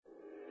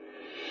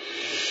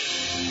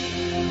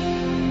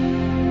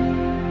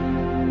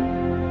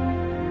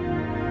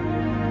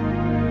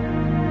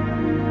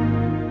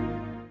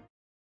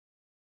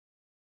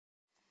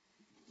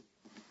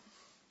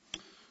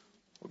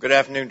Good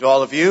afternoon to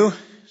all of you.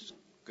 It's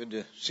good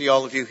to see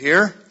all of you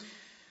here.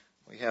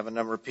 We have a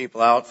number of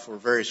people out for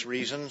various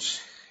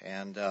reasons,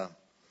 and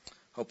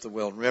hope that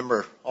we'll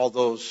remember all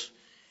those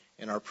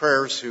in our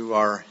prayers who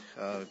are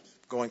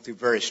going through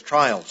various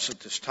trials at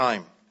this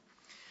time.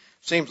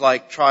 Seems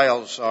like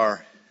trials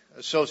are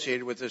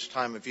associated with this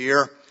time of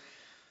year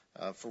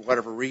for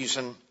whatever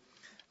reason.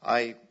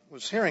 I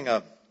was hearing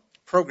a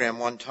program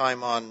one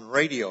time on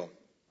radio,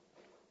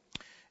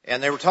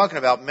 and they were talking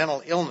about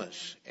mental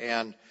illness,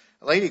 and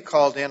a lady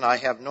called in. I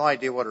have no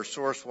idea what her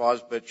source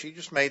was, but she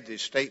just made the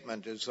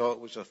statement as though it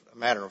was a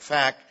matter of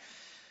fact.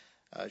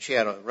 She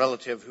had a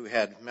relative who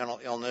had mental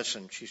illness,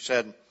 and she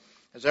said,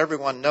 as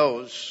everyone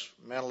knows,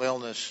 mental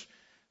illness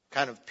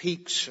kind of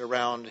peaks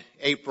around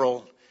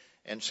April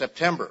and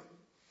September.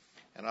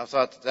 And I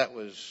thought that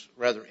was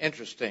rather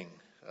interesting,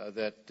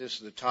 that this is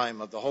the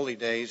time of the holy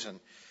days, and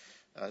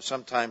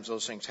sometimes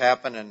those things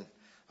happen. And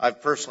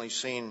I've personally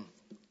seen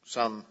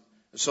some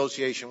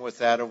association with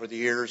that over the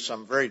years,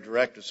 some very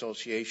direct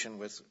association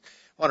with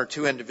one or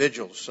two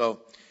individuals.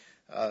 So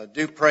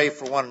do pray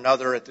for one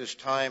another at this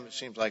time. It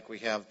seems like we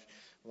have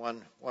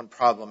one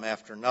problem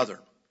after another.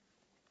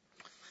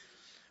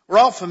 We're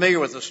all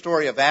familiar with the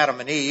story of Adam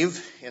and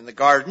Eve in the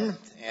garden,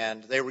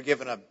 and they were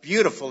given a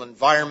beautiful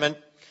environment,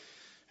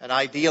 an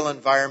ideal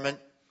environment.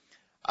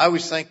 I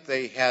always think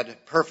they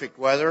had perfect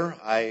weather.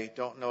 I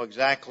don't know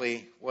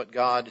exactly what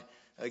God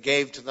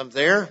gave to them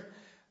there.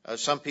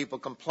 Some people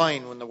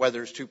complain when the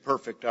weather is too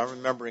perfect. I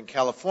remember in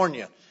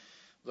California,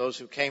 those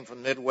who came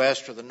from the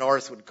Midwest or the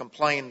North would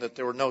complain that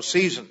there were no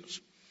seasons.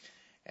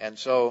 And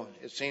so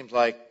it seems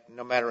like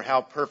no matter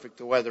how perfect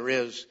the weather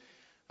is,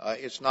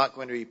 it's not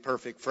going to be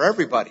perfect for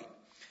everybody.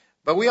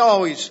 But we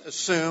always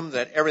assume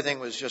that everything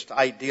was just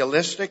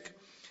idealistic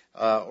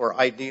or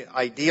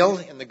ideal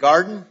in the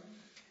garden.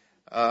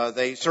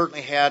 They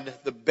certainly had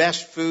the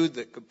best food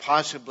that could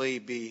possibly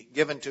be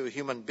given to a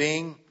human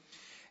being.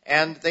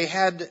 And they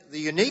had the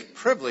unique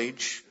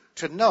privilege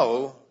to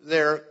know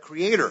their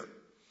Creator.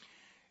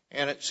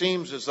 And it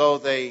seems as though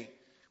they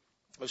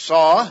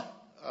saw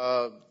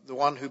the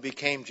one who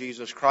became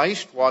Jesus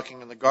Christ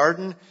walking in the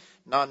garden,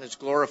 not in his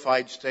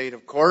glorified state,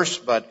 of course,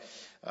 but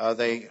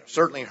they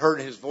certainly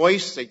heard his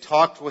voice. They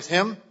talked with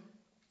him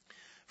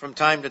from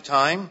time to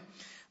time,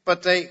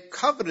 but they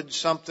coveted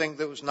something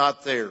that was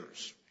not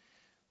theirs.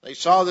 They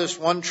saw this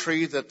one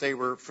tree that they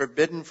were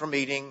forbidden from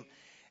eating,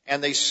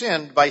 and they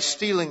sinned by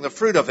stealing the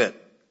fruit of it.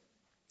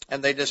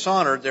 And they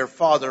dishonored their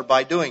father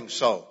by doing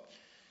so.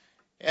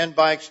 And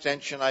by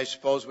extension, I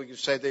suppose we could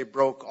say they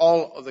broke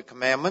all of the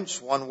commandments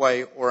one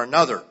way or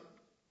another.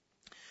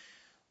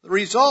 The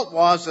result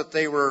was that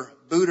they were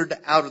booted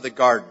out of the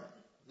garden.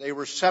 They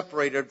were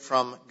separated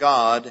from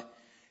God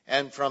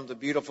and from the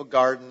beautiful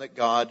garden that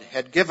God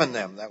had given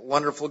them, that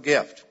wonderful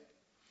gift.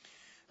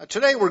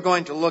 Today we're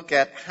going to look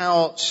at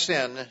how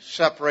sin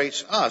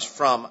separates us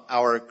from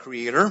our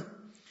Creator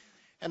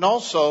and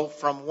also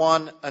from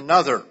one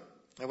another.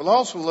 And we'll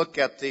also look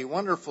at the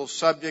wonderful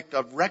subject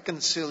of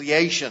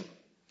reconciliation.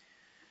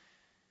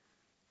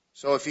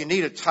 So if you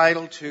need a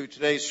title to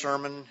today's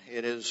sermon,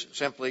 it is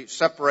simply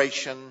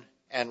Separation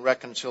and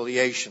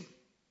Reconciliation.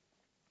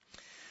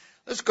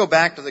 Let's go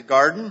back to the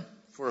garden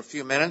for a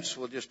few minutes.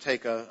 We'll just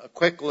take a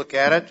quick look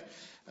at it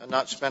and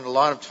not spend a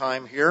lot of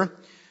time here.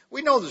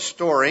 We know the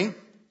story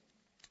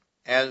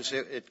as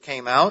it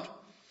came out,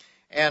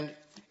 and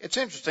it's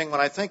interesting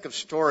when I think of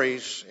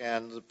stories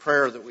and the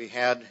prayer that we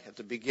had at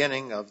the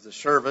beginning of the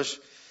service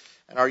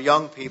and our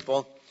young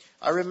people.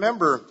 I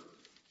remember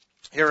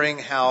hearing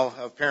how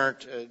a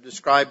parent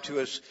described to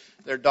us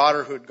their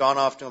daughter who had gone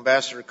off to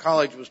Ambassador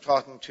College was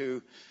talking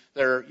to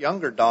their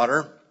younger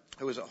daughter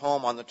who was at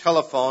home on the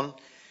telephone,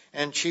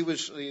 and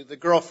the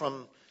girl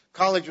from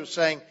college was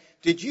saying,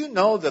 "Did you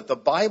know that the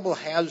Bible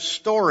has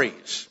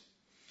stories?"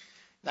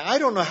 Now, I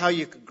don't know how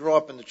you could grow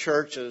up in the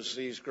church as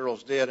these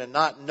girls did and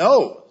not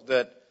know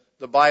that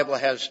the Bible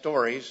has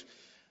stories,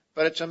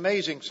 but it's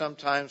amazing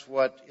sometimes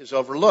what is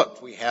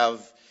overlooked. We have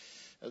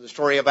the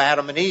story of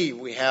Adam and Eve.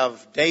 We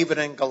have David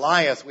and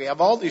Goliath. We have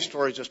all these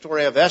stories, the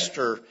story of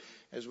Esther,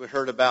 as we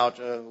heard about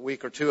a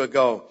week or two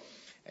ago.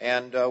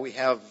 And we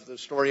have the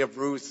story of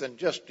Ruth and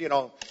just,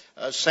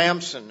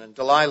 Samson and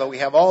Delilah. We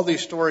have all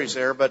these stories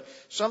there, but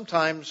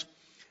sometimes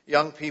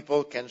young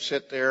people can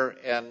sit there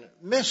and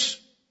miss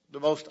the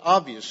most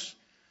obvious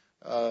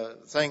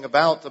thing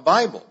about the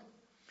Bible.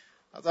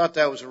 I thought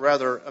that was a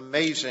rather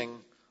amazing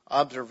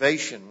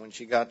observation when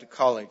she got to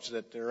college,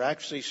 that there are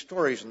actually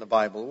stories in the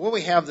Bible. Well,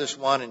 we have this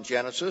one in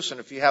Genesis, and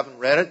if you haven't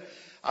read it,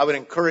 I would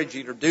encourage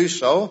you to do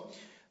so.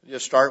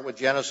 Just start with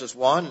Genesis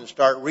 1 and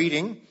start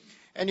reading,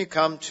 and you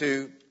come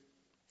to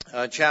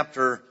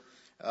chapter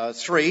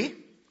 3,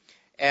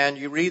 and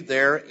you read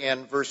there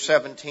in verse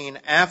 17,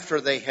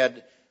 after they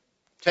had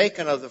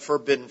taken of the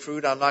forbidden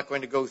fruit. I'm not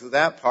going to go through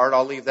that part.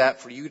 I'll leave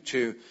that for you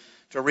to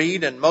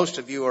read, and most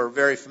of you are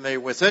very familiar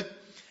with it.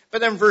 But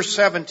then verse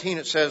 17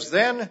 it says,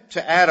 Then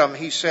to Adam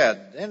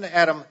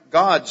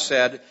God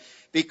said,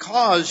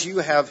 because you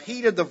have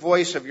heeded the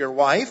voice of your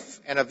wife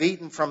and have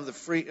eaten from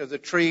the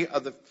tree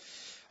of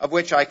of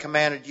which I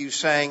commanded you,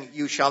 saying,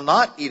 you shall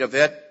not eat of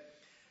it.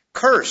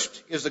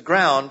 Cursed is the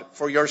ground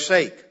for your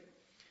sake.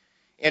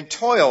 In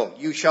toil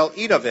you shall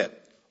eat of it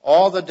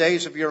all the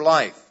days of your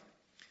life.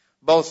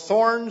 Both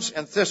thorns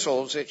and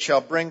thistles it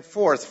shall bring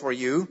forth for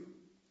you.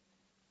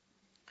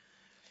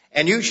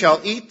 And you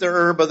shall eat the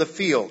herb of the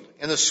field.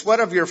 In the sweat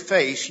of your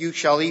face you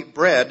shall eat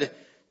bread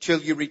till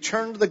you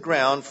return to the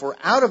ground, for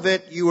out of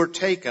it you were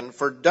taken,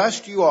 for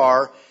dust you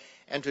are,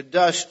 and to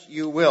dust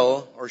you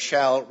will or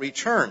shall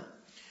return.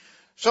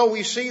 So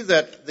we see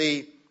that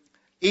the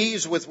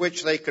ease with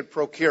which they could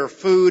procure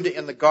food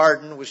in the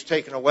garden was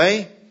taken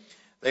away.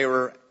 They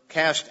were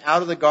cast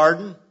out of the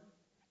garden,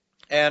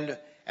 and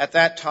at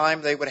that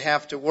time they would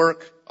have to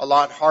work a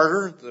lot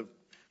harder. The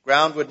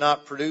ground would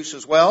not produce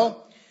as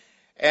well,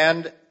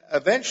 and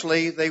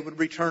eventually they would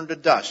return to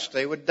dust.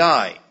 They would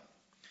die.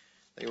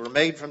 They were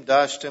made from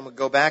dust and would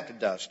go back to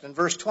dust. In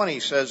verse 20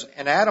 says,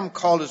 and Adam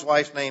called his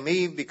wife's name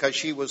Eve because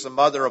she was the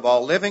mother of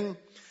all living.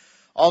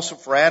 Also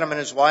for Adam and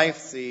his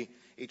wife, the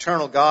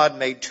eternal God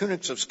made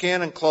tunics of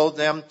skin and clothed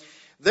them.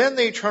 Then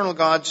the eternal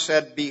God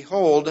said,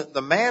 behold,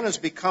 the man has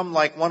become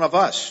like one of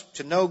us,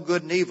 to know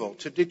good and evil,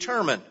 to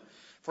determine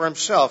for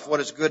himself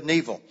what is good and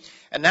evil.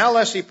 And now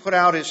lest he put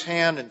out his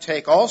hand and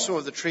take also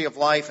of the tree of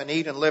life and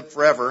eat and live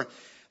forever.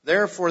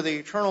 Therefore the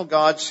eternal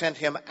God sent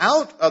him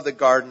out of the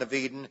Garden of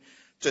Eden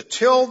to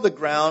till the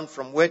ground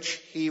from which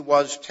he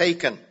was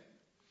taken.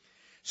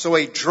 So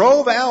he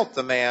drove out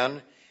the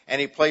man,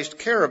 and he placed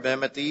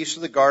cherubim at the east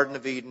of the Garden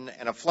of Eden,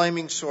 and a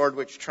flaming sword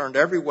which turned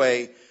every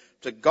way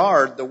to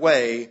guard the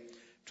way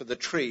to the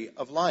tree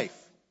of life.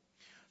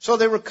 So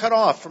they were cut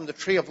off from the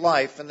tree of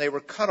life, and they were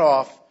cut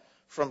off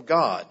from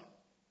God.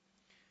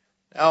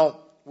 Now,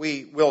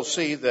 we will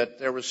see that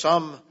there was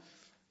some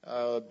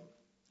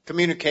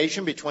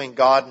communication between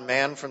God and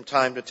man from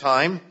time to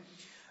time,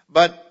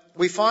 but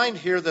we find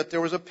here that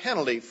there was a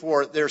penalty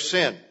for their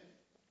sin.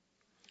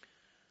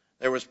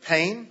 There was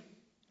pain,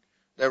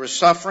 there was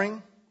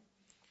suffering,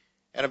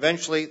 and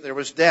eventually there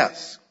was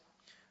death.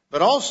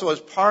 But also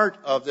as part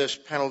of this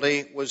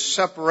penalty was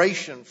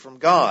separation from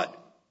God.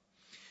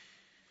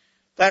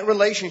 That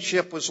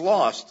relationship was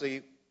lost,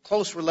 the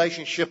close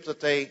relationship that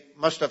they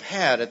must have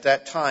had at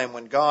that time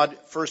when God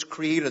first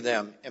created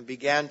them and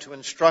began to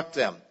instruct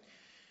them.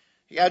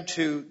 He had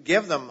to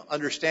give them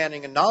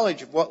understanding and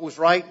knowledge of what was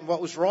right and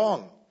what was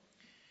wrong.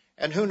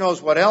 And who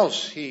knows what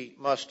else he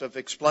must have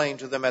explained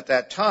to them at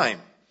that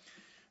time.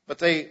 But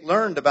they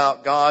learned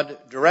about God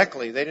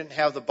directly. They didn't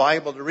have the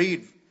Bible to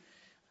read,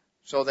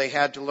 so they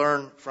had to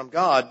learn from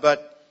God.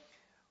 But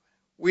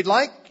we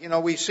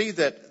see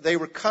that they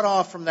were cut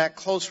off from that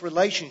close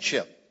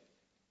relationship.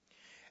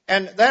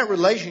 And that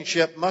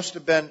relationship must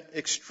have been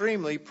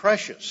extremely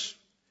precious.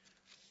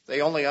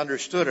 They only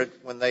understood it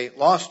when they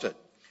lost it.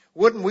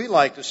 Wouldn't we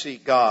like to see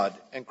God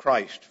and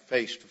Christ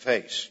face to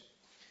face?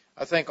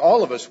 I think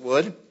all of us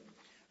would.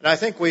 And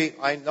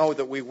I know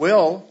that we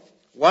will,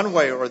 one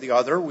way or the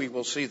other, we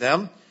will see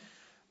them.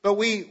 But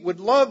we would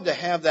love to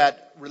have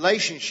that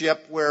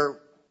relationship where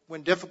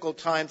when difficult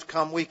times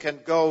come, we can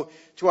go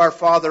to our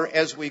Father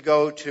as we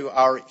go to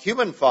our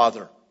human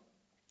father,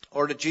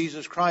 or to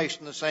Jesus Christ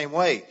in the same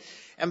way,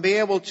 and be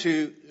able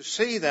to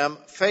see them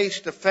face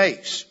to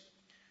face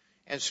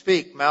and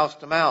speak mouth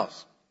to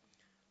mouth.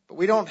 But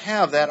we don't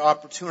have that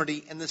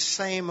opportunity in the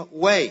same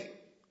way.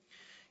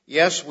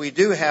 Yes, we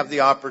do have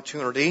the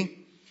opportunity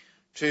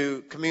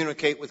to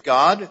communicate with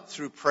God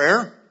through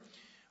prayer.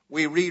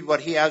 We read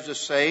what he has to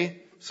say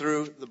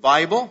through the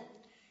Bible,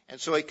 and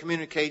so he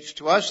communicates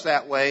to us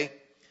that way.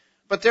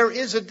 But there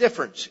is a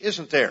difference,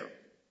 isn't there,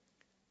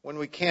 when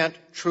we can't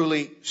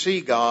truly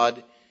see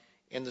God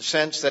in the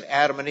sense that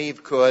Adam and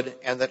Eve could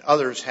and that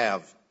others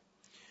have.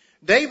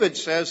 David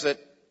says that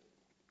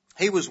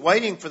he was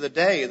waiting for the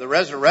day, the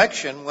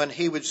resurrection, when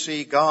he would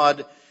see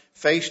God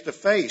face to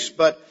face.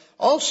 But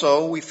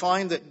also we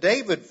find that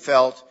David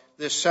felt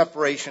this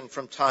separation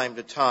from time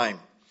to time.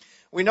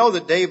 We know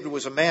that David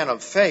was a man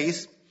of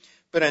faith,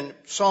 but in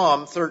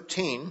Psalm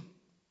 13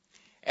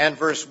 and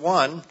verse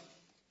 1,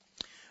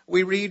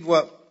 we read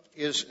what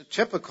is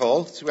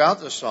typical throughout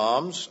the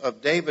Psalms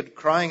of David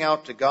crying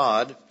out to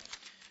God,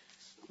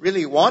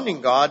 really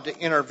wanting God to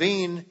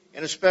intervene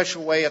in a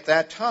special way at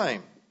that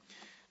time.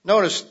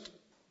 Notice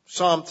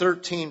Psalm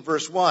 13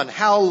 verse 1,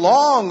 how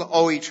long,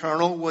 O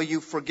Eternal, will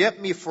you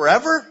forget me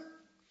forever?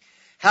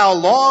 How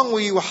long will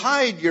you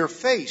hide your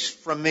face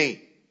from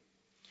me?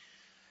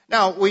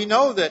 Now, we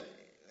know that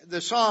the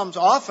Psalms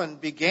often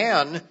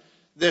began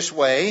this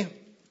way,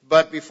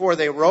 but before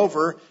they were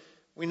over,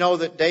 we know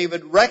that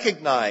David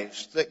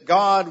recognized that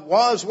God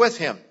was with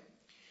him.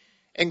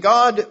 And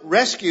God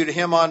rescued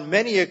him on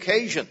many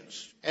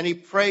occasions. And he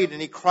prayed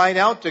and he cried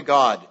out to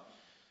God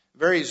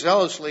very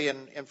zealously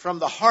and from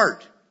the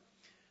heart.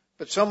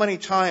 But so many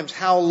times,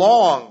 how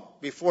long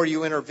before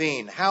you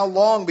intervene? How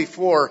long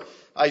before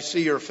I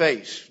see your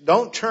face?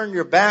 Don't turn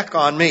your back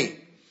on me.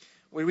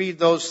 We read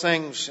those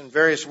things in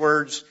various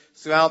words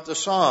throughout the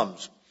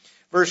Psalms.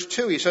 Verse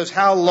 2, he says,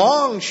 how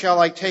long shall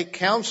I take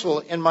counsel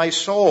in my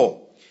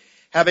soul,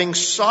 having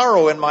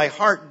sorrow in my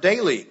heart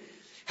daily?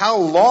 How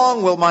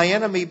long will my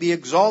enemy be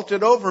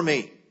exalted over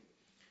me?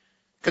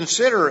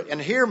 Consider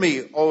and hear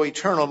me, O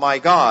eternal my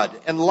God.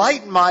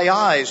 Enlighten my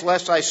eyes,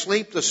 lest I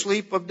sleep the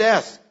sleep of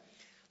death,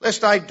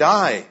 lest I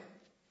die.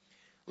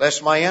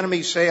 Lest my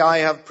enemies say I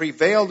have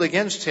prevailed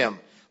against him,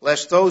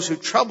 lest those who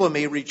trouble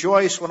me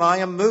rejoice when I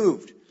am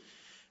moved.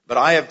 But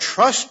I have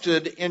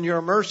trusted in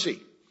your mercy.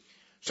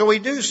 So we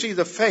do see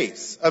the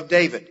faith of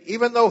David.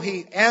 Even though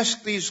he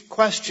asked these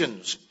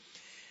questions,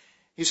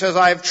 he says,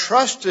 I have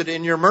trusted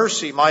in your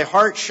mercy. My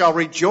heart shall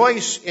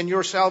rejoice in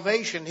your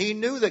salvation. He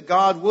knew that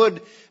God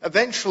would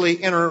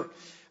eventually enter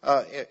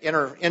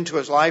into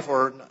his life,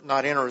 or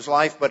not enter his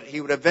life, but he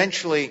would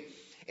eventually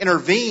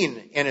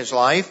intervene in his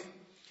life.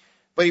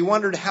 But he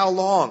wondered how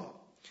long.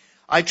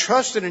 I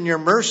trusted in your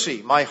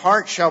mercy. My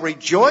heart shall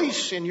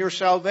rejoice in your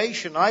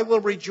salvation. I will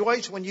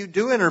rejoice when you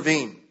do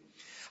intervene.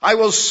 I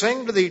will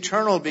sing to the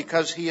Eternal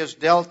because he has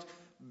dealt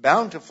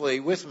bountifully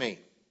with me.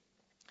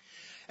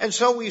 And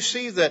so we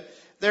see that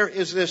there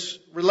is this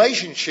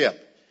relationship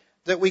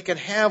that we can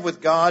have with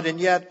God, and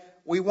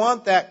yet we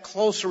want that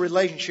closer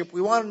relationship.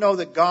 We want to know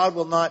that God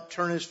will not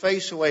turn his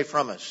face away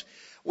from us.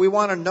 We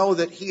want to know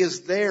that he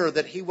is there,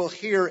 that he will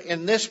hear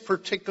in this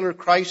particular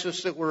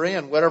crisis that we're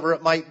in, whatever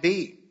it might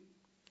be.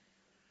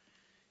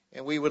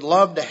 And we would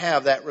love to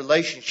have that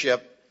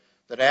relationship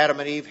that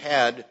Adam and Eve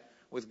had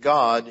with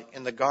God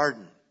in the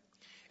garden.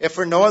 If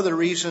for no other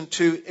reason,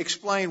 to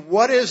explain,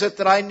 what is it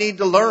that I need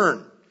to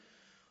learn?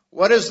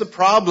 What is the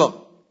problem?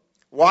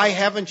 Why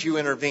haven't you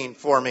intervened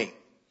for me?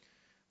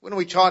 When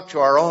we talk to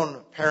our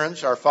own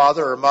parents, our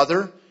father or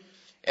mother,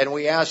 and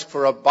we ask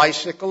for a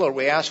bicycle or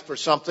we ask for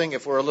something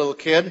if we're a little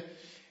kid,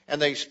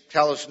 and they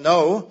tell us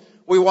no,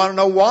 we want to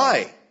know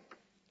why.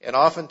 And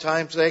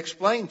oftentimes they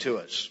explain to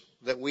us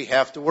that we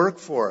have to work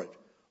for it,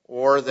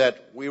 or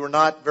that we were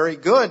not very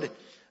good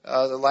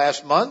the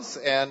last month,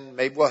 and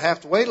maybe we'll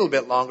have to wait a little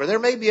bit longer. There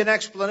may be an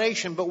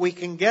explanation, but we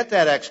can get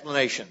that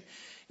explanation.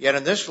 Yet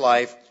in this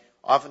life,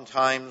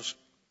 oftentimes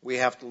we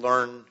have to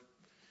learn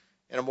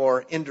in a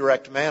more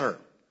indirect manner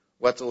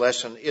what the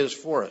lesson is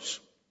for us.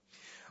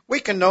 We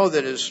can know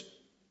that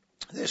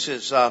this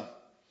is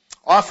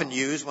often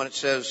used when it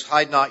says,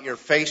 hide not your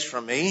face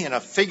from me, in a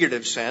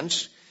figurative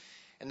sense,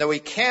 and that we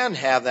can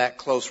have that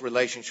close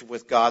relationship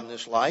with God in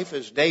this life,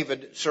 as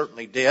David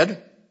certainly did.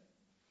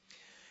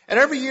 And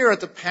every year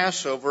at the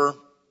Passover,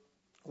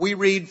 we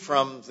read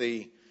from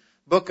the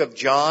book of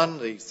John,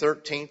 the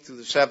 13th through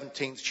the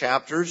 17th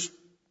chapters,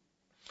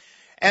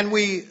 and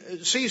we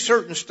see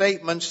certain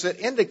statements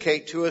that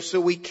indicate to us that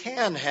we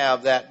can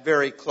have that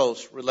very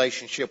close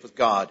relationship with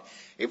God.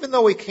 Even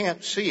though we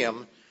can't see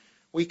him,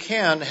 we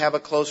can have a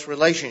close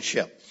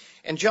relationship.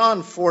 In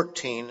John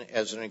 14,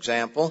 as an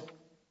example,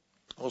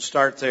 we'll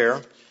start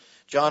there.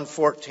 John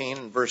 14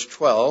 and verse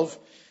 12.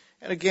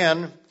 And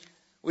again,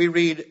 we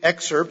read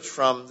excerpts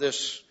from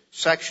this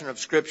section of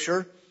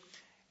Scripture,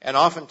 and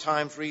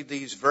oftentimes read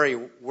these very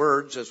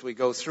words as we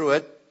go through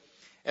it.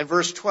 In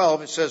verse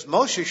 12, it says,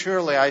 Most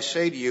assuredly I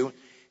say to you,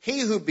 he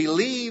who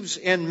believes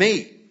in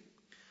me,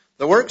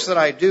 the works that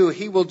I do,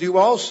 he will do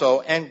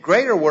also, and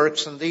greater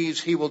works than these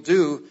he will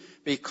do,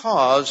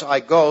 because I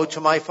go to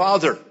my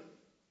Father.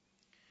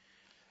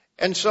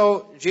 And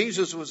so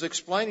Jesus was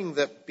explaining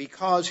that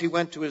because he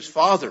went to his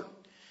Father,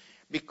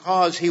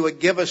 because he would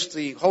give us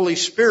the Holy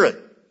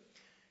Spirit,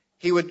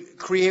 he would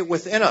create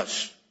within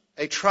us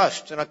a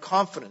trust and a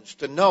confidence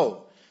to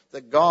know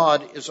that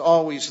God is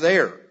always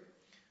there,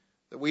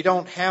 that we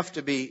don't have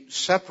to be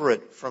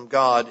separate from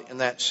God in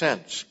that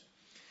sense.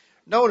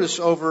 Notice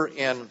over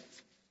in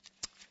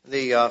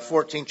the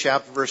 14th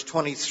chapter, verse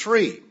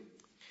 23,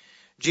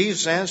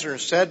 Jesus answered and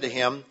said to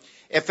him,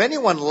 If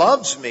anyone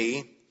loves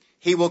me,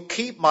 he will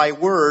keep my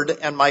word,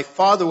 and my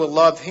Father will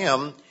love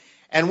him,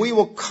 and we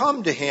will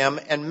come to him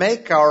and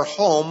make our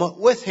home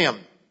with him.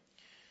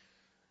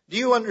 Do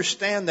you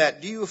understand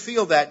that? Do you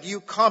feel that? Do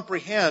you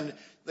comprehend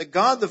that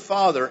God the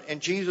Father and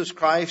Jesus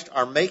Christ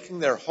are making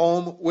their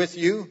home with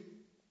you?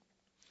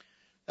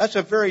 That's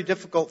a very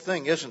difficult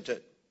thing, isn't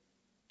it?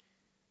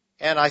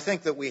 And I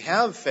think that we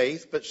have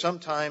faith, but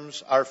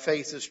sometimes our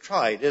faith is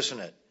tried, isn't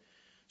it?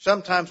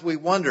 Sometimes we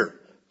wonder,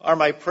 are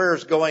my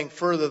prayers going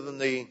further than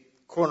the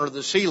corner of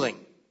the ceiling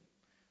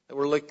that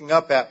we're looking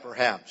up at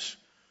perhaps,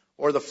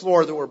 or the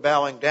floor that we're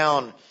bowing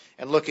down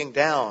and looking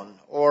down,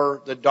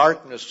 or the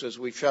darkness as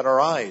we shut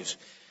our eyes?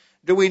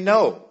 Do we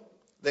know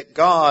that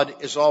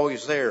God is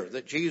always there,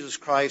 that Jesus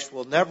Christ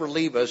will never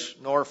leave us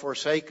nor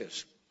forsake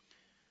us?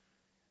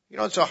 You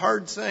know, it's a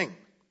hard thing.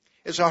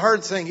 It's a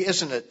hard thing,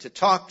 isn't it, to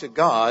talk to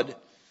God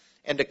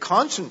and to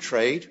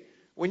concentrate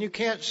when you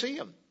can't see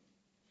him.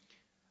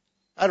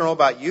 I don't know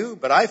about you,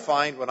 but I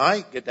find when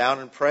I get down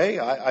and pray,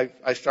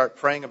 I start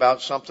praying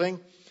about something,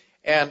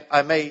 and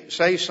I may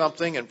say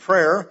something in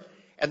prayer,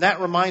 and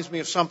that reminds me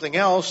of something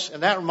else,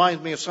 and that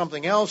reminds me of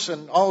something else,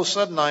 and all of a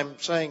sudden I'm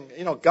saying,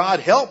 God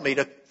help me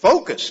to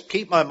focus,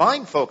 keep my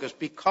mind focused,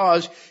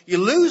 because you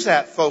lose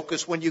that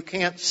focus when you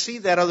can't see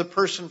that other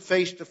person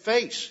face to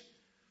face.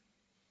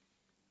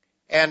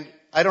 And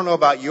I don't know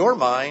about your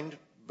mind,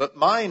 but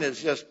mine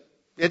is just,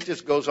 it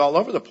just goes all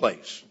over the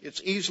place.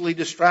 It's easily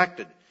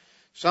distracted.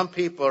 Some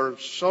people are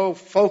so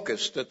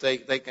focused that they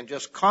can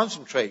just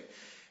concentrate.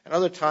 And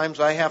other times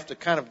I have to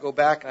kind of go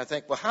back and I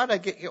think, well, how did I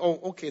get here? Oh,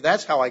 okay,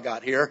 that's how I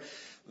got here.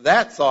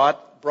 That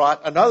thought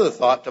brought another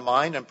thought to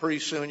mind, and pretty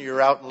soon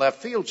you're out in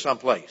left field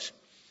someplace.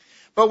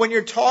 But when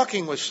you're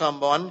talking with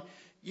someone,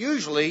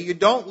 usually you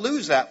don't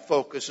lose that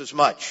focus as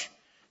much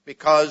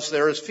because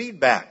there is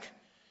feedback.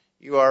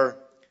 You are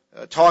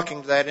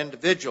talking to that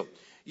individual.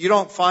 You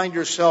don't find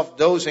yourself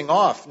dozing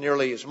off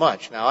nearly as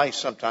much. Now, I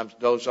sometimes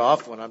doze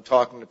off when I'm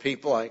talking to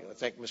people. I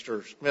think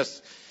Mr.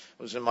 Smith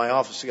was in my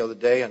office the other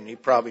day, and he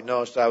probably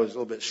noticed I was a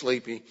little bit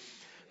sleepy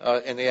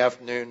in the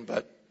afternoon,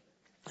 but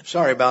I'm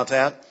sorry about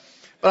that.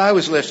 But I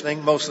was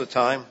listening most of the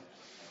time.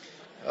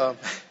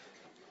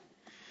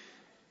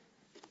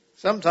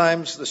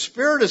 Sometimes the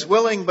spirit is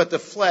willing, but the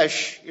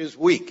flesh is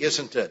weak,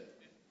 isn't it?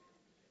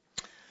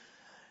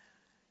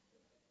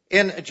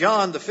 In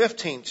John, the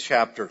 15th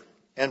chapter,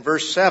 and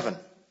verse 7,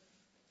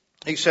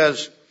 he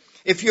says,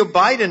 "If you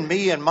abide in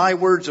me and my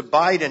words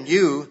abide in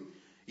you,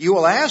 you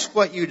will ask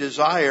what you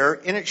desire,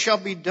 and it shall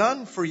be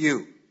done for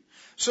you."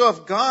 So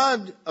if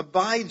God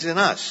abides in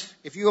us,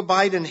 if you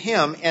abide in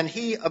Him and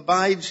He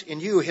abides in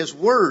you, His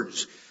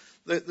words,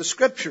 the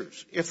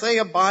Scriptures, if they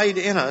abide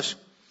in us,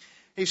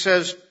 He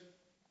says,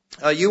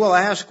 you will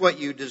ask what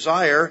you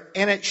desire,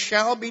 and it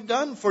shall be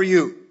done for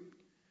you.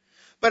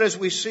 But as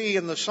we see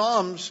in the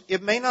Psalms,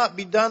 it may not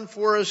be done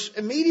for us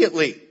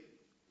immediately.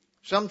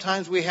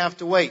 Sometimes we have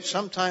to wait.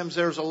 Sometimes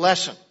there's a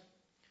lesson.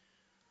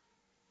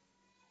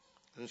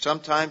 And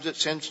sometimes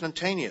it's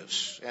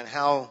instantaneous. And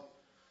how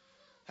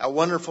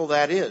wonderful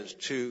that is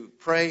to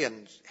pray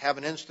and have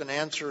an instant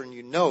answer and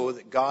you know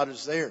that God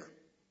is there.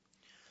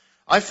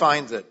 I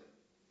find that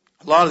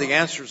a lot of the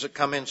answers that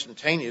come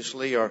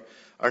instantaneously are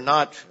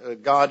not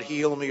God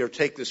heal me or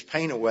take this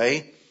pain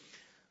away.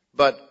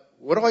 But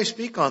what do I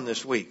speak on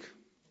this week?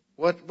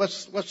 What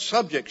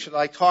subject should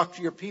I talk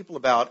to your people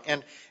about?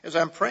 And as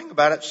I'm praying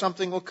about it,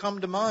 something will come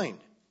to mind.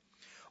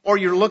 Or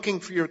you're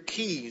looking for your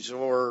keys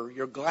or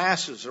your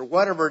glasses or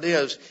whatever it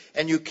is,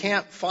 and you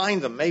can't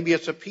find them. Maybe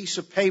it's a piece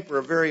of paper,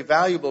 a very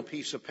valuable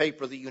piece of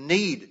paper that you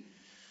need.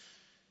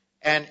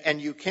 And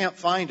you can't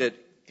find it,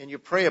 and you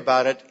pray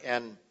about it,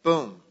 and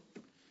boom.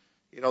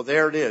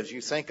 There it is.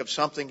 You think of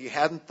something you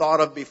hadn't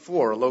thought of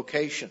before, a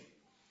location.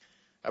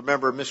 I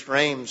remember Mr.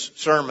 Ames'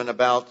 sermon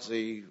about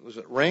was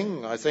it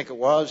ring? I think it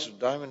was, a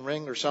diamond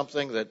ring or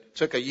something that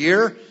took a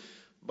year,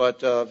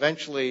 but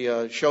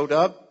eventually showed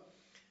up.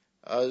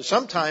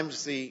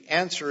 Sometimes the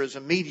answer is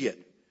immediate.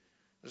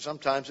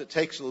 Sometimes it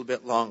takes a little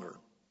bit longer.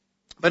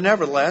 But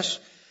nevertheless,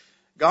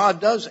 God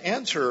does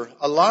answer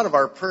a lot of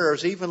our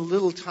prayers, even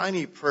little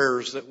tiny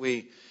prayers that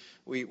we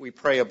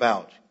pray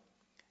about.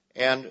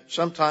 And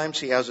sometimes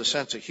He has a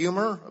sense of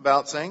humor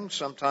about things.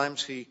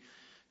 Sometimes He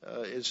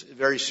is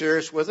very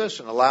serious with us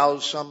and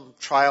allows some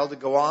trial to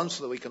go on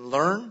so that we can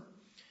learn.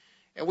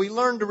 And we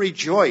learn to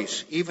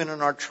rejoice even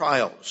in our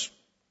trials.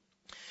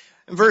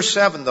 In verse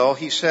 7, though,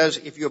 He says,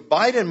 "If you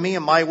abide in me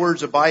and my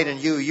words abide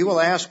in you, you will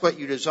ask what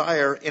you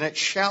desire, and it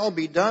shall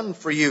be done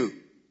for you."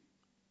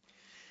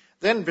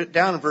 Then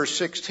down in verse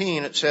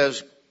 16, it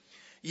says,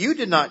 "You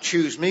did not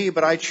choose me,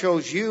 but I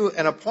chose you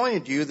and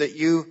appointed you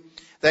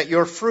that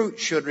your fruit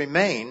should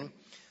remain,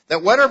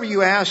 that whatever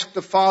you ask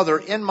the Father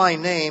in my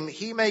name,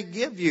 He may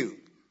give you."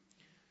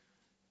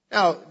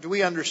 Now, do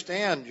we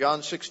understand,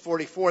 John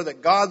 6:44,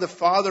 that God the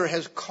Father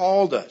has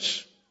called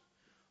us?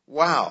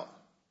 Wow.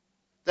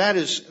 That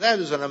is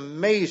an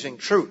amazing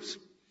truth.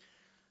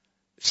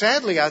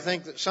 Sadly, I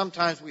think that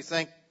sometimes we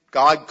think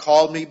God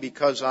called me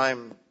because I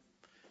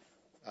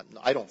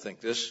don't think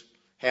this,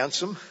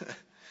 handsome,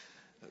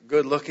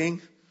 good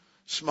looking,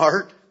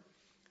 smart,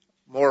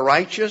 more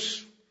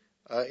righteous.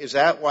 Is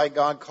that why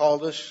God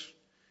called us?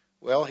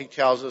 Well, He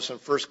tells us in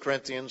 1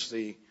 Corinthians,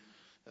 the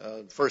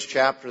first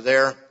chapter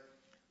there,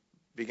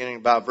 beginning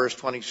about verse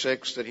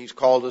 26, that He's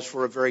called us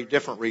for a very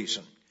different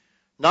reason.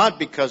 Not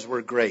because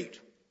we're great.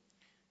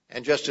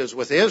 And just as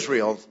with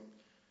Israel,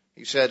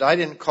 He said, "I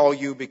didn't call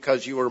you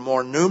because you were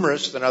more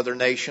numerous than other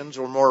nations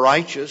or more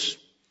righteous."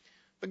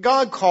 But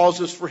God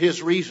calls us for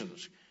His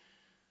reasons.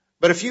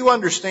 But if you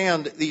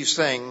understand these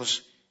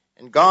things,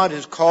 and God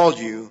has called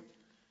you,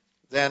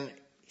 then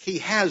He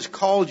has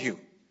called you.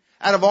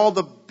 Out of all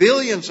the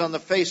billions on the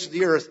face of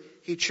the earth,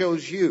 He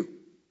chose you.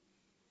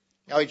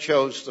 Now He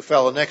chose the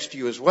fellow next to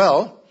you as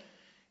well,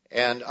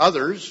 and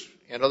others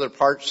in other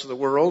parts of the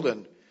world,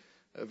 and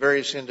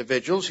various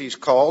individuals He's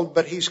called,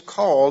 but He's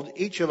called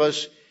each of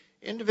us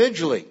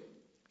individually.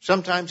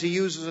 Sometimes He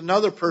uses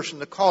another person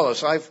to call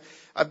us. I've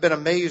been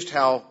amazed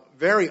how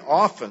very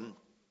often,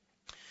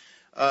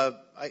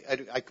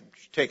 I could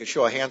take a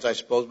show of hands, I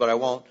suppose, but I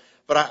won't.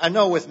 But I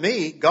know with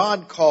me,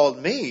 God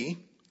called me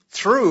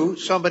through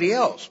somebody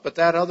else, but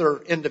that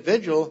other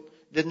individual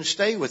didn't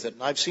stay with it.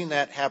 And I've seen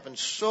that happen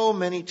so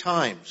many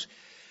times,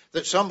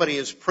 that somebody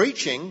is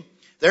preaching,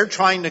 they're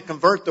trying to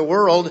convert the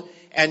world,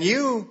 and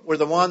you were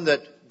the one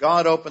that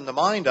God opened the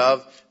mind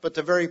of, but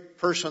the very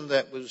person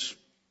that was,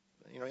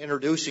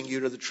 introducing you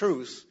to the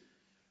truth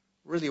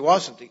really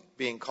wasn't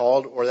being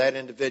called, or that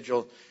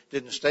individual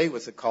didn't stay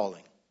with the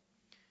calling.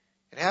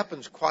 It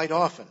happens quite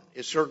often.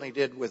 It certainly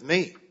did with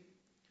me.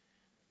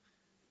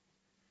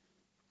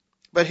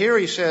 But here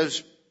he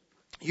says,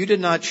 you did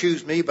not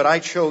choose me, but I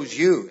chose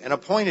you and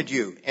appointed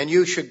you, and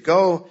you should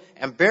go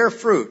and bear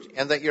fruit,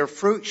 and that your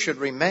fruit should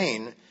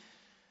remain,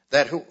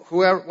 that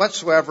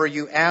whatsoever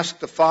you ask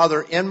the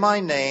Father in my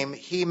name,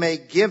 he may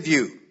give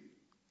you.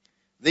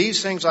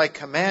 These things I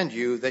command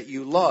you, that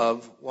you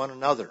love one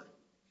another.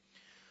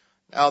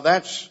 Now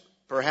that's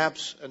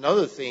perhaps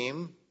another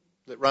theme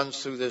that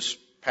runs through this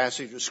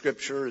passage of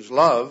Scripture is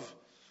love.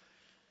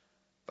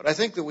 But I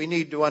think that we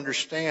need to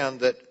understand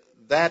that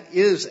that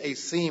is a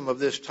theme of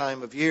this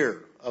time of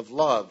year, of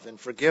love and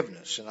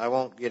forgiveness. And I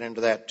won't get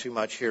into that too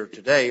much here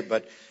today,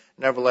 but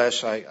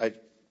nevertheless, I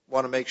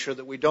want to make sure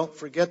that we don't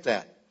forget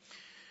that.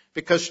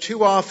 Because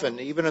too often,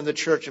 even in the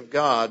church of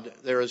God,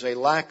 there is a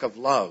lack of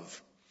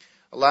love,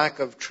 a lack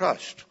of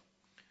trust.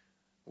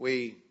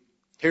 We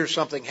hear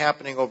something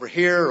happening over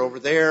here, over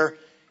there,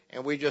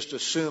 and we just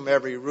assume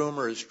every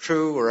rumor is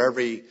true or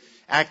every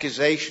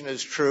accusation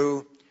is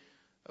true.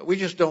 We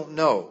just don't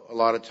know a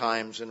lot of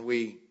times, and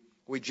we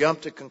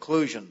jump to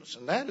conclusions.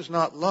 And that is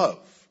not love.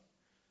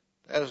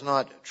 That is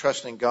not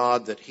trusting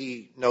God that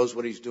he knows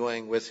what he's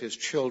doing with his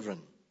children.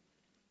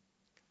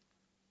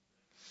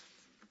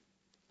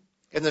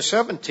 In the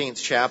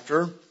 17th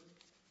chapter,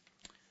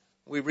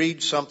 we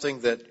read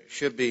something that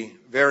should be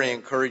very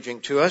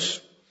encouraging to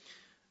us.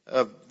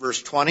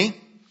 Verse 20,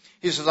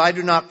 he says, I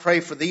do not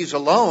pray for these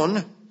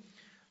alone.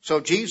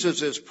 So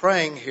Jesus is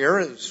praying here,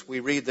 as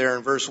we read there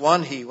in verse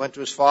 1. He went to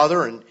his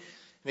Father and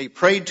he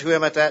prayed to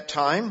him at that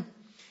time.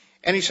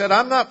 And he said,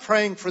 I'm not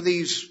praying for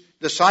these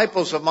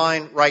disciples of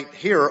mine right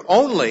here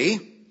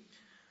only,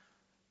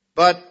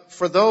 but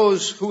for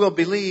those who will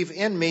believe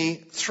in me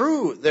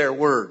through their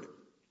word.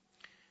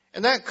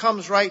 And that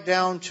comes right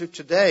down to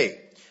today,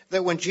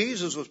 that when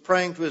Jesus was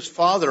praying to his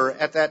Father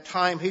at that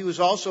time, he was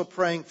also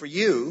praying for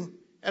you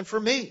and for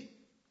me.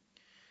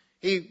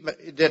 He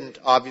didn't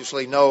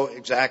obviously know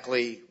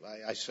exactly,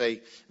 I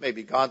say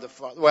maybe God the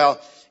Father. Well,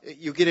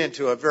 you get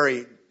into a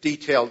very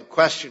detailed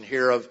question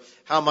here of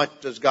how much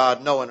does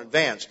God know in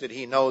advance? Did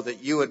he know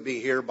that you would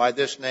be here by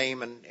this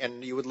name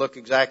and you would look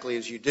exactly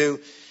as you do?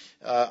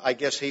 I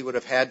guess he would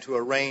have had to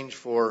arrange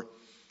for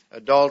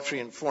adultery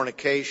and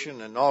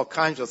fornication and all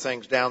kinds of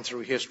things down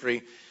through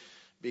history,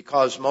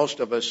 because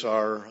most of us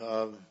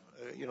are,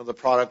 the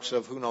products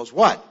of who knows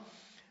what,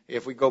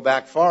 if we go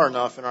back far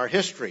enough in our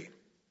history.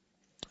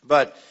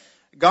 But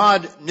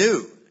God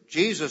knew,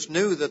 Jesus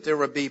knew that there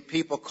would be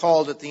people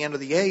called at the end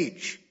of the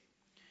age.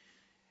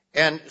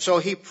 And so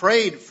he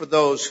prayed for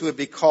those who would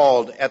be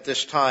called at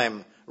this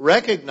time,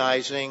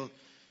 recognizing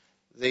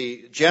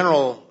the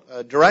general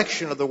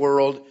direction of the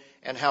world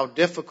and how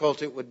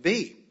difficult it would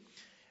be.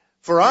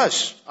 For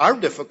us, our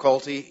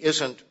difficulty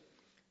isn't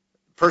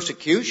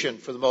persecution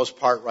for the most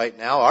part right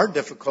now. Our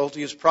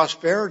difficulty is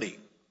prosperity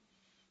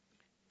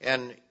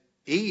and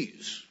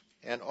ease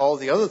and all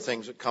the other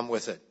things that come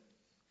with it.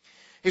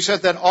 He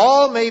said that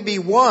all may be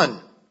one,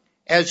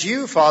 as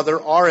you,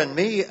 Father, are in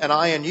me and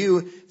I in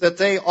you, that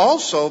they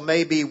also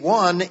may be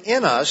one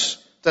in us,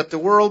 that the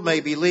world may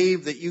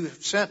believe that you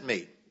have sent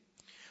me.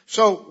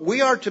 So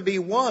we are to be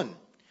one.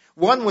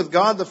 One with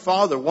God the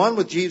Father, one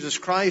with Jesus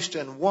Christ,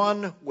 and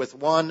one with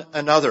one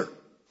another.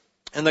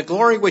 And the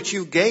glory which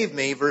you gave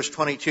me, verse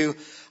 22,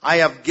 I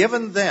have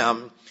given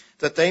them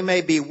that they may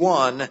be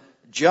one,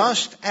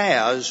 just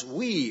as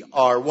we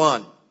are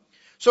one.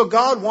 So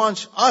God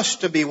wants us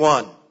to be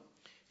one.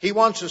 He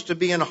wants us to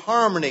be in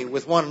harmony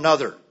with one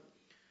another,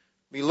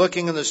 be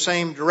looking in the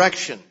same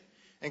direction,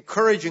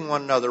 encouraging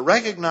one another,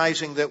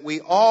 recognizing that we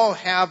all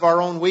have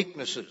our own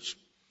weaknesses.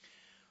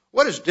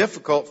 What is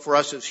difficult for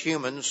us as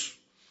humans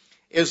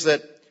is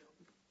that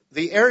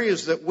the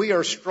areas that we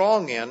are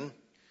strong in,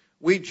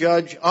 we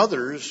judge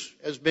others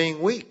as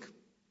being weak.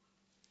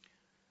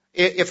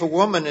 If a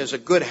woman is a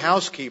good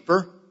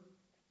housekeeper,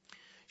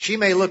 she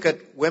may look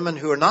at women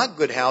who are not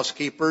good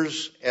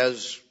housekeepers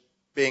as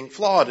being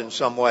flawed in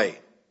some way.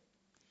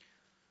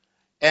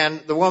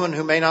 And the woman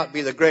who may not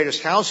be the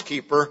greatest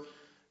housekeeper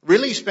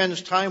really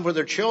spends time with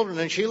her children,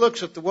 and she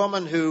looks at the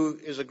woman who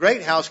is a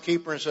great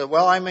housekeeper and says,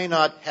 well, I may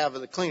not have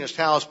the cleanest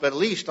house, but at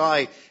least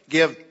I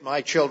give my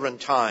children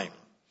time.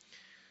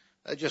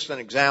 That's just an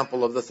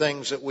example of the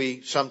things that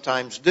we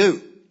sometimes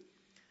do.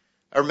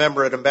 I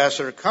remember at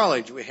Ambassador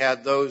College, we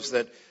had those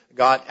that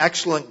got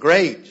excellent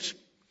grades,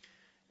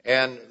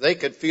 and they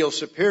could feel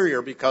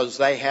superior because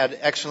they had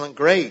excellent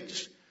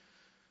grades.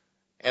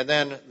 And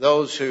then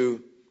those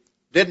who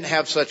didn't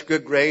have such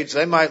good grades,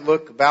 they might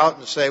look about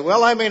and say,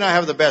 well, I may not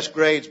have the best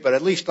grades, but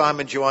at least I'm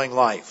enjoying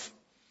life.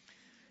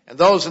 And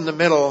those in the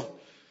middle,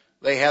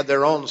 they had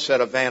their own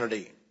set of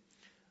vanity,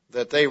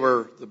 that they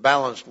were the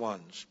balanced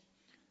ones.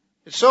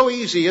 It's so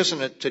easy,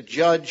 isn't it, to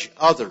judge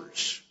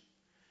others.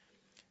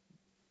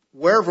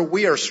 Wherever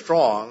we are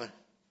strong,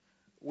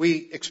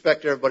 we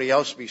expect everybody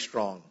else to be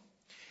strong.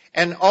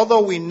 And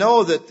although we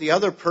know that the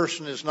other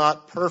person is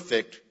not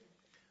perfect,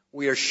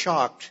 we are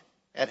shocked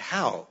at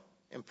how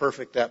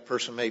imperfect that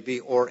person may be,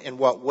 or in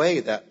what way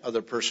that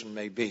other person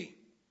may be.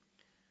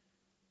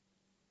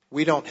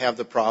 We don't have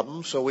the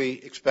problem, so we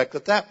expect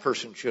that that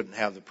person shouldn't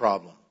have the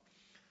problem.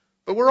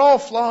 But we're all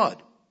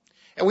flawed.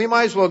 And we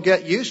might as well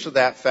get used to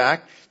that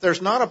fact.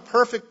 There's not a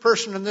perfect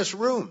person in this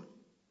room.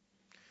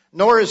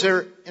 Nor is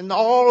there, in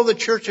all of the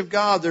church of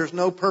God, there's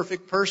no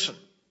perfect person.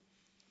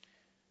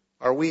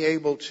 Are we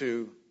able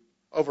to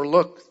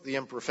overlook the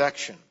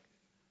imperfection?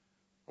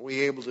 Are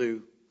we able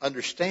to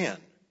understand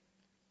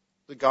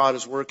that God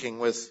is working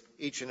with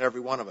each and every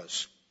one of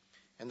us,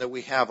 and that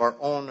we have our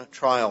own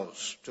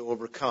trials to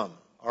overcome,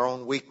 our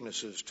own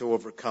weaknesses to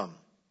overcome?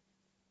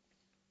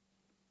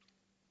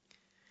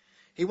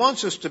 He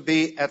wants us to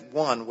be at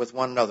one with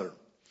one another.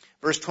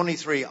 Verse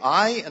 23,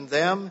 I and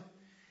them,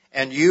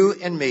 and you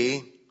and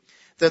me,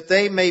 that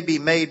they may be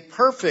made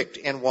perfect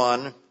in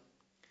one,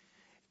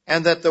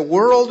 and that the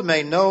world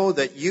may know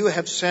that you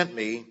have sent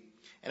me,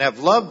 and have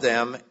loved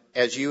them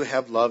as you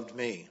have loved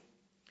me.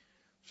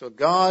 So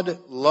God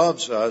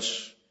loves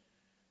us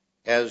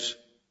as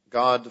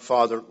God the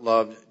Father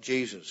loved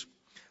Jesus.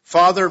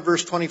 Father,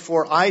 verse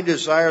 24, I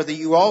desire that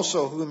you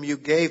also, whom you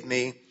gave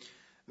me,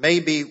 may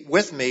be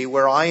with me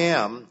where I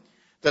am,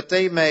 that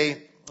they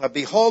may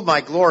behold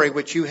my glory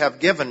which you have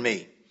given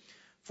me.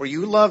 For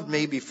you loved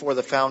me before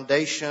the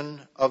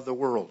foundation of the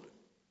world.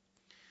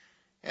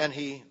 And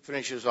he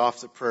finishes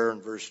off the prayer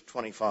in verse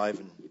 25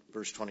 and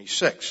verse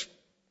 26.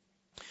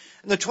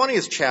 In the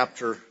 20th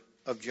chapter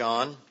of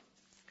John,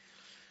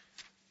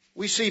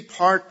 we see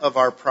part of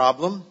our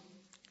problem,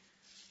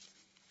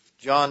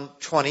 John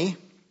 20,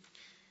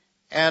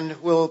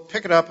 and we'll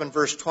pick it up in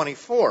verse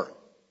 24.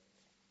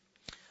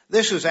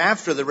 This is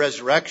after the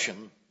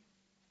resurrection,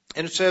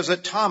 and it says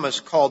that Thomas,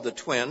 called the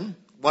twin,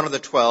 one of the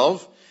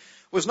 12,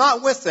 was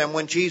not with them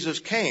when Jesus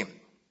came.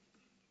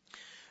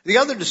 The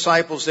other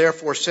disciples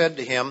therefore said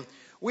to him,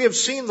 we have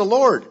seen the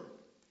Lord.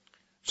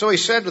 So he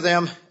said to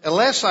them,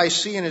 unless I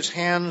see in his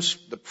hands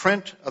the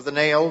print of the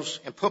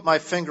nails, and put my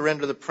finger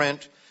into the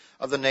print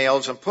of the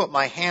nails, and put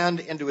my hand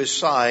into his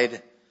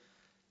side,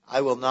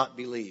 I will not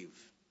believe.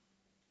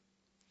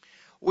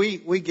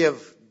 We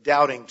give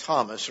doubting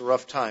Thomas a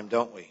rough time,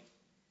 don't we?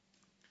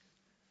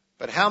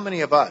 But how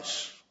many of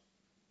us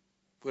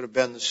would have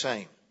been the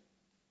same?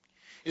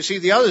 You see,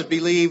 the others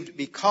believed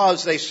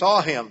because they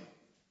saw him.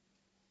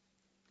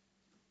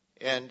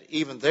 And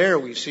even there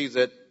we see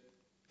that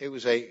it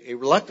was a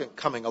reluctant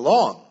coming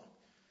along.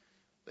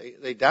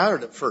 They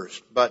doubted at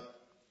first, but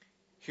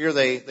here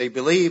they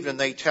believed, and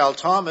they tell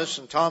Thomas,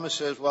 and Thomas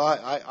says, well,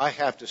 I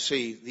have to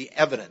see the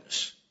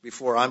evidence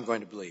before I'm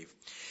going to believe.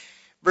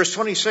 Verse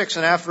 26,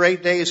 and after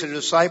 8 days the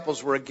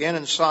disciples were again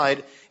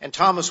inside, and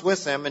Thomas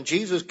with them, and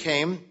Jesus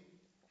came,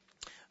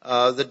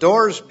 the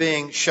doors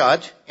being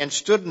shut, and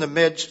stood in the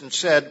midst and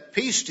said,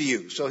 peace to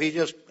you. So he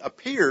just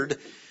appeared.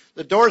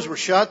 The doors were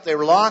shut, they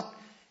were locked,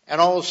 and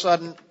all of a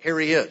sudden, here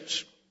he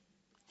is.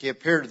 He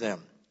appeared to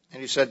them,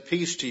 and he said,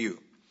 peace to you.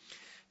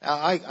 Now,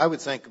 I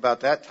would think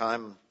about that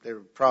time, there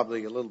was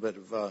probably a little bit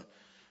of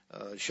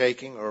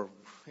shaking or,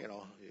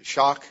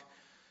 shock.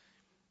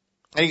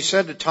 And he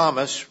said to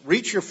Thomas,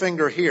 reach your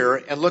finger here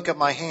and look at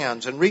my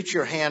hands, and reach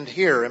your hand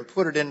here and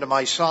put it into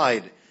my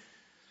side.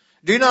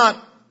 Do not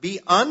be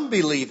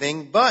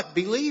unbelieving, but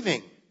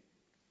believing.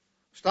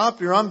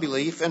 Stop your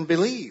unbelief and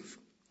believe.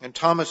 And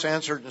Thomas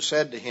answered and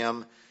said to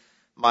him,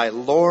 my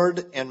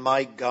Lord and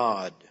my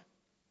God.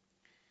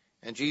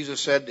 And Jesus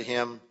said to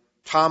him,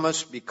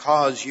 Thomas,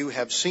 because you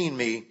have seen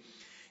me,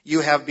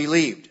 you have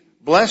believed.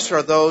 Blessed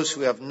are those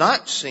who have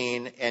not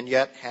seen and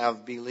yet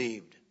have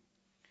believed.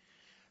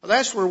 Well,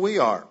 that's where we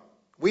are.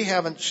 We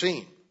haven't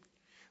seen.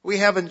 We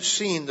haven't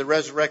seen the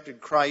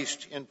resurrected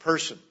Christ in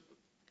person.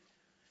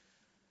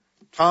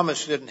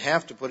 Thomas didn't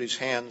have to put his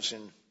hands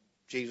in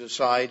Jesus'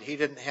 side. He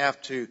didn't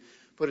have to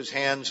put his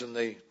hands in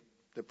the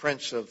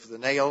prints of the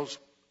nails.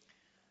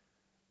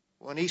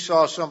 When he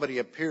saw somebody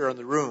appear in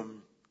the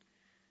room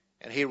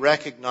and he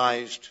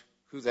recognized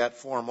who that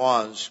form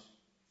was,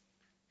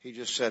 he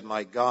just said,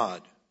 my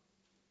God,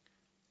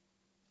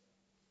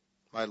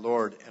 my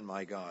Lord and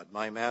my God,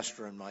 my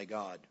Master and my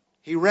God.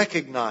 He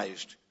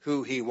recognized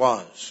who he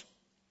was.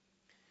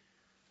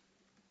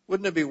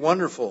 Wouldn't it be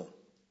wonderful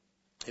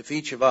if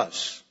each of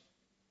us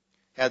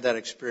had that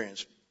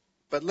experience?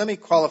 But let me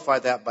qualify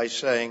that by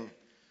saying,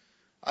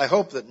 I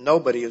hope that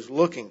nobody is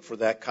looking for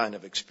that kind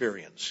of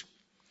experience.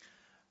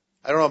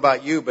 I don't know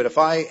about you, but if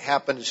I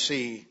happen to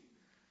see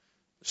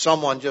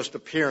someone just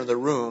appear in the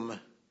room,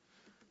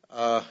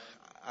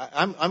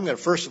 I'm going to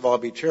first of all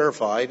be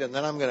terrified, and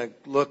then I'm going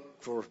to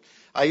look for,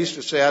 I used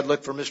to say I'd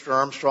look for Mr.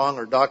 Armstrong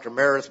or Dr.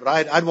 Meredith, but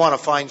I'd want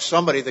to find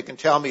somebody that can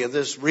tell me, is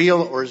this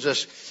real or is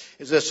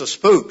this a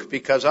spook?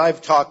 Because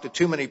I've talked to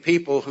too many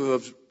people who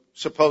have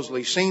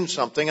supposedly seen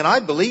something, and I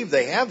believe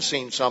they have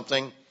seen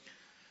something,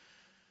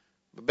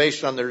 but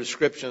based on their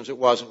descriptions, it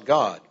wasn't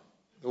God.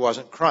 It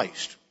wasn't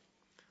Christ.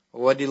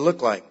 Well, what did he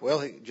look like?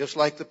 Well, just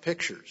like the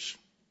pictures.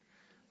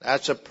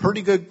 That's a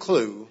pretty good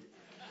clue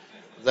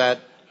that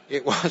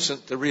it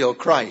wasn't the real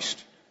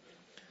Christ.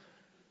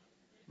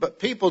 But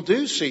people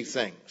do see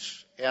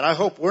things. and I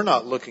hope we're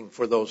not looking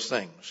for those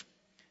things.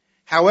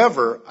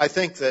 However, I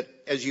think that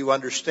as you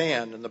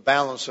understand in the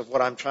balance of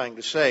what I'm trying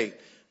to say,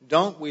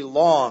 don't we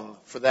long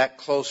for that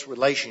close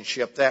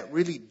relationship, that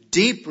really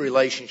deep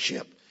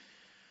relationship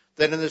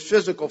that in this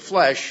physical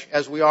flesh,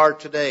 as we are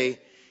today,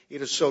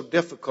 it is so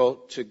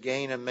difficult to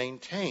gain and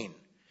maintain.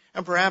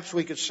 And perhaps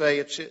we could say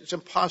it's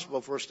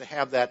impossible for us to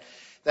have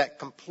that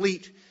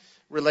complete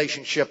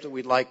relationship that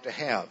we'd like to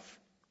have.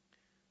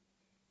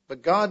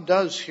 But God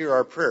does hear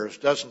our prayers,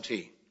 doesn't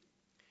He?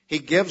 He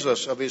gives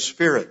us of His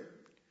Spirit.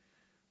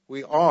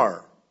 We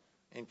are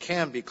and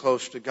can be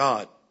close to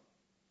God.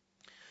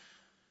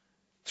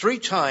 3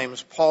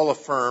 times Paul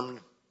affirmed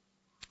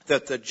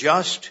that the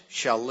just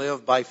shall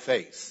live by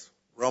faith.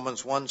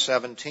 Romans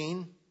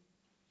 1:17,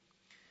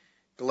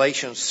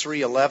 Galatians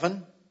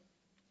 3:11,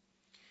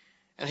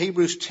 and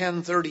Hebrews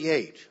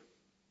 10:38.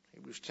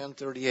 Hebrews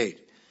 10:38.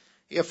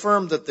 He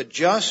affirmed that the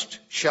just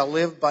shall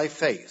live by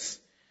faith.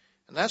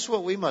 And that's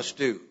what we must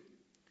do.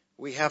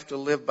 We have to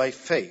live by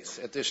faith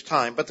at this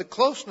time. But the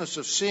closeness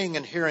of seeing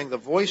and hearing the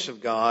voice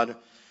of God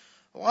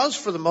was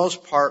for the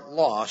most part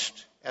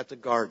lost at the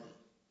garden.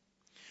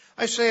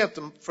 I say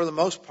for the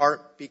most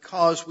part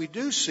because we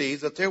do see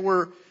that there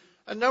were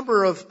a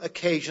number of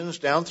occasions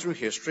down through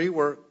history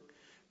where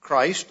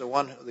Christ,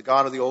 the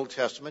God of the Old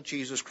Testament,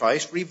 Jesus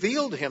Christ,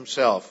 revealed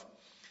Himself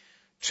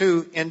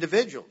to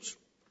individuals.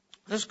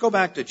 Let's go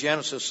back to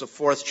Genesis, the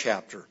 4th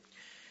chapter,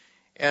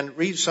 and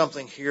read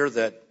something here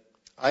that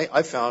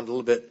I found a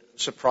little bit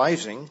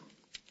surprising.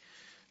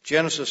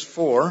 Genesis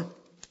 4,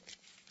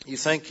 you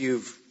think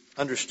you've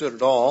understood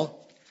it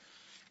all,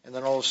 and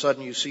then all of a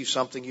sudden you see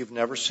something you've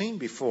never seen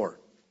before,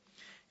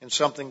 and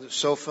something that's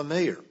so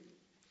familiar.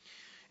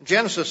 In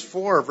Genesis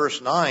 4,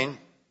 verse 9,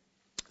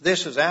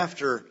 this is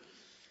after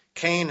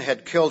Cain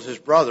had killed his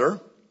brother.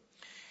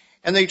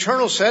 And the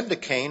Eternal said to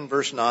Cain,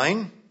 verse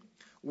 9,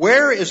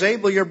 "Where is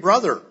Abel your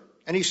brother?"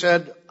 And he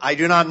said, "I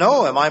do not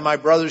know. Am I my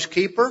brother's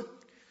keeper?"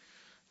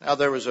 Now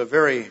there was a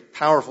very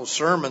powerful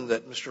sermon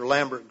that Mr.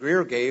 Lambert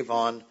Greer gave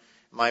on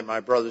my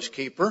brother's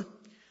keeper.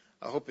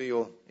 I hope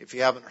if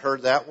you haven't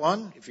heard that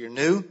one, if you're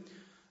new,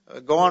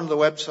 go on to the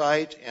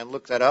website and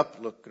look that up.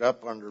 Look it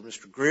up under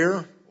Mr.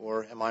 Greer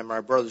or Am I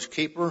My Brother's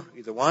Keeper,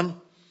 either one.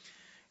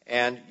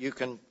 And you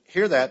can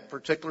hear that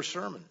particular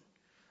sermon.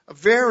 A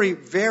very,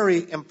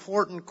 very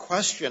important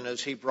question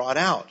as he brought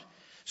out.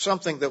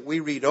 Something that we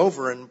read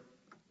over and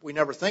we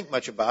never think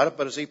much about it,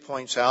 but as he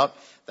points out,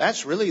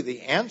 that's really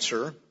the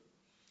answer.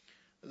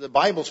 The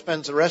Bible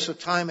spends the rest of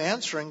the time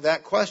answering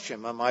that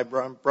question, Am I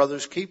my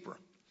brother's keeper?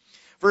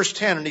 Verse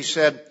 10, and he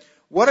said,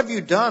 "What have you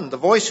done? The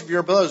voice of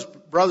your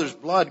brother's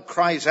blood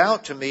cries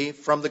out to me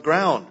from the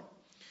ground.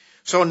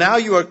 So now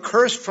you are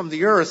cursed from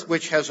the earth,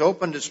 which has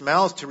opened its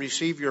mouth to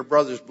receive your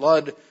brother's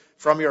blood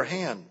from your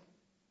hand.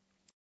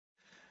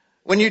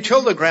 When you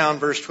till the ground,"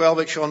 verse 12,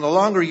 "it shall no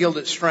longer yield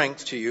its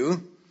strength to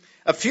you.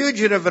 A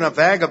fugitive and a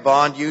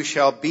vagabond you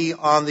shall be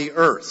on the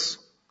earth."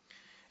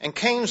 And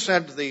Cain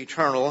said to the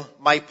Eternal,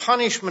 "My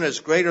punishment is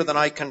greater than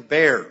I can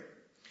bear.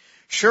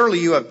 Surely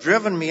you have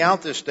driven me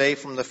out this day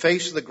from the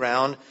face of the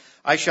ground.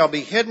 I shall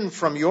be hidden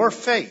from your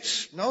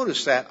face."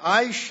 Notice that.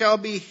 I shall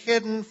be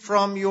hidden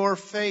from your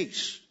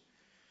face.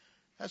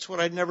 That's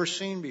what I'd never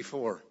seen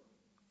before.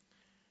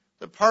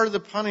 The part of the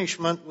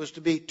punishment was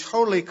to be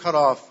totally cut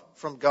off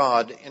from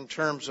God in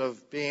terms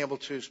of being able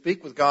to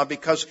speak with God,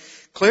 because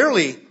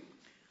clearly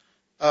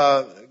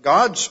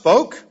God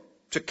spoke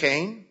to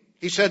Cain.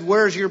 He said,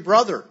 "Where's your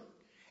brother?"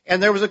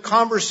 And there was a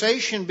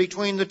conversation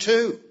between the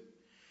two.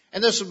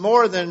 And this is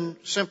more than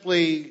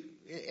simply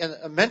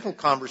a mental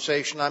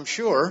conversation, I'm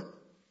sure.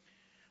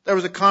 There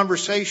was a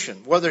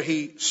conversation. Whether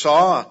he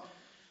saw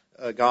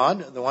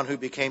God, the one who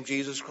became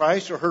Jesus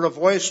Christ, or heard a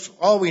voice,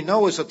 all we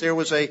know is that there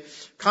was a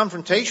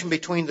confrontation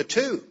between the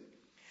two.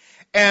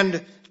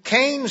 And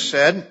Cain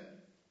said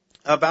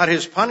about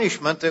his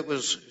punishment that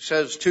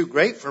says, "too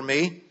great for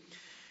me."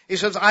 He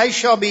says, "I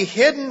shall be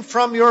hidden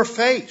from your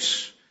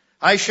face.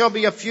 I shall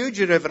be a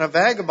fugitive and a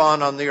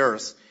vagabond on the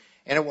earth.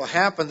 And it will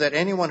happen that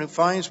anyone who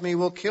finds me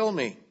will kill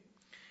me."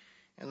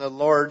 And the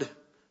Lord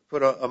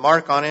put a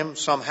mark on him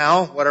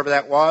somehow, whatever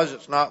that was.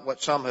 It's not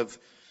what some have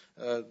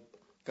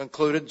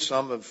concluded.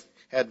 Some have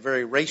had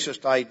very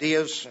racist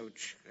ideas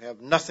which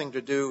have nothing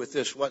to do with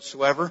this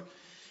whatsoever.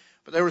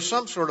 But there was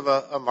some sort of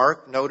a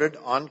mark noted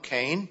on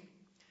Cain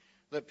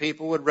that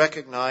people would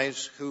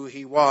recognize who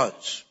he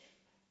was.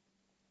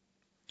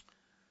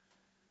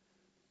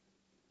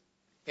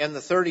 In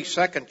the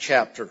 32nd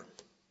chapter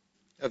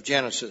of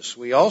Genesis,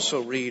 we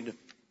also read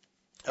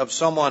of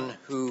someone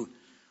who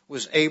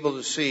was able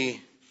to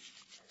see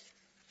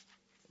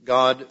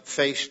God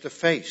face to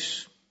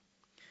face.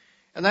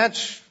 And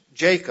that's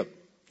Jacob.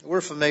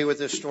 We're familiar with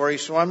this story,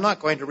 so I'm not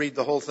going to read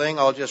the whole thing.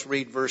 I'll just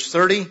read verse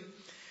 30.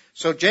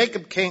 "So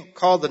Jacob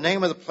called the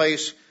name of the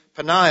place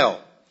Peniel,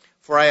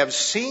 for I have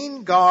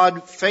seen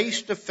God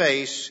face to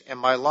face, and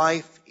my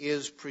life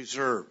is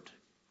preserved."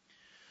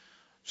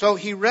 So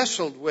he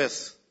wrestled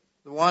with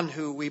the one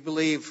who we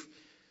believe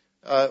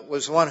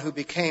was the one who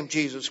became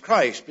Jesus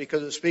Christ,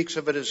 because it speaks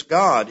of it as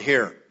God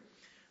here.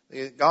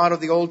 the God of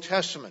the Old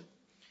Testament,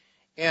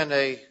 in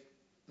an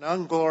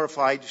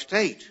unglorified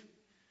state.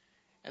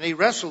 And he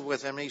wrestled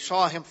with him, and he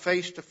saw him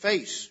face to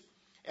face.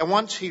 And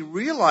once he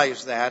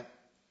realized that,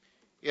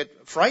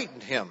 it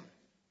frightened him.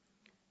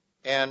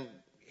 And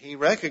he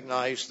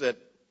recognized that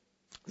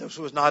this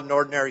was not an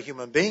ordinary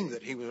human being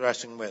that he was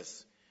wrestling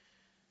with.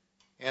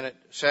 And it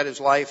set his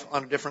life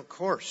on a different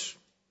course.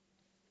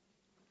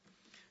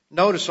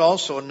 Notice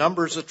also in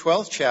Numbers, the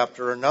 12th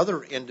chapter,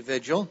 another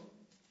individual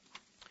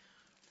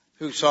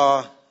who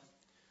saw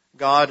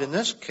God, in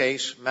this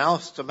case,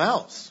 mouth to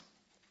mouth.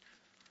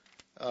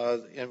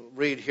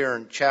 Read here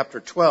in chapter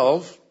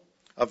 12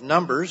 of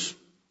Numbers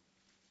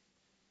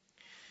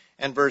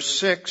and verse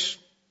 6.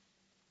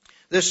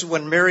 This is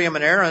when Miriam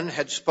and Aaron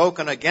had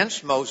spoken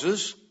against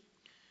Moses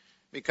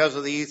because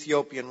of the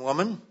Ethiopian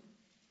woman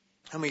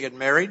whom he had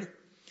married.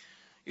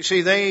 You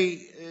see,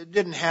 they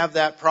didn't have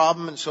that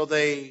problem, and so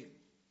they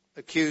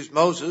accused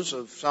Moses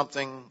of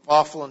something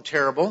awful and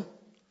terrible.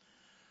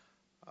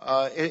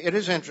 It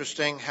is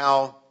interesting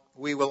how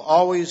we will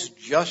always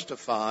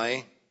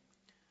justify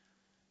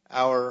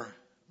our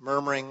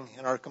murmuring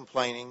and our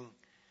complaining.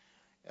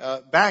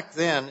 Back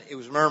then, it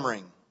was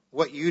murmuring.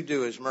 What you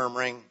do is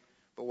murmuring,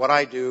 but what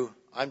I do,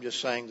 I'm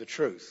just saying the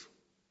truth,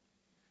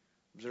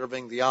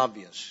 observing the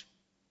obvious.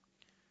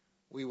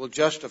 We will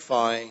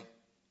justify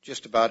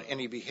just about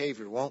any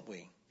behavior, won't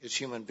we, as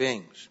human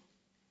beings?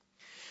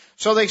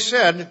 So they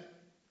said,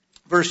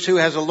 verse 2,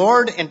 has the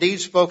Lord indeed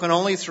spoken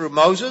only through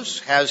Moses?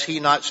 Has he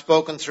not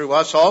spoken through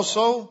us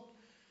also?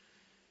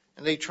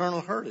 And the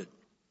Eternal heard it.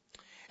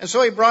 And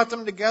so he brought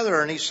them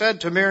together, and he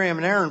said to Miriam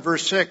and Aaron,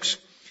 verse 6,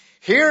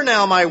 hear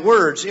now my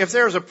words. If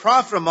there is a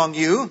prophet among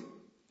you,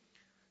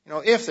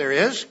 if there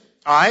is,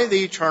 I,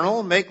 the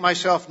Eternal, make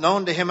myself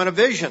known to him in a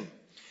vision.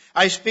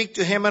 I speak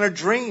to him in a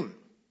dream.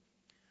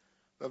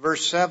 But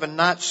verse 7,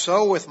 not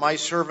so with my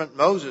servant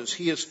Moses.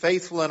 He is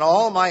faithful in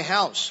all my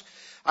house.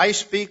 I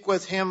speak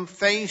with him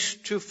face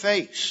to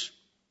face.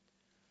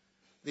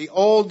 The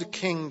old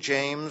King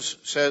James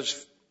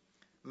says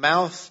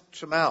mouth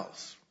to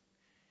mouth.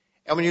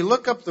 And when you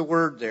look up the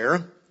word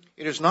there,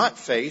 it is not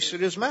face,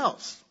 it is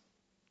mouth.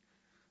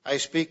 I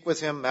speak with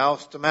him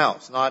mouth to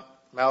mouth, not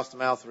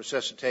mouth-to-mouth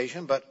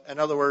resuscitation, but in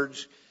other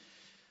words,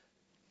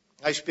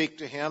 I speak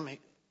to him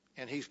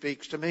and he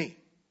speaks to me.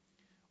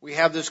 We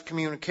have this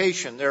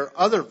communication. There are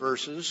other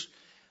verses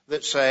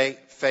that say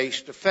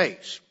face to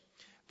face.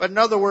 But in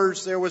other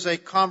words, there was a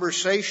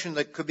conversation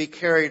that could be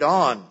carried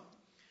on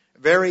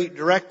very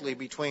directly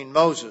between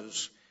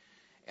Moses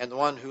and the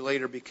one who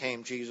later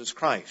became Jesus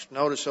Christ.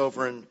 Notice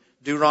over in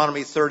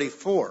Deuteronomy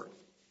 34.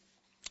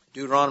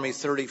 Deuteronomy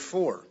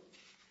 34.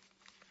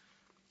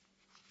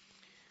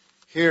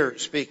 Here,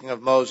 speaking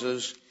of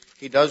Moses,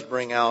 he does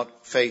bring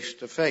out face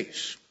to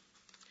face.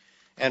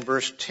 And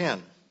verse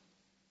 10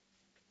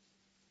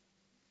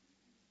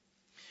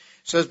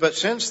 says, but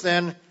since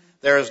then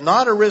there has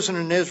not arisen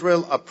in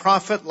Israel a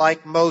prophet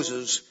like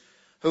Moses,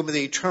 whom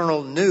the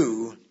Eternal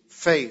knew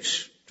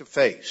face to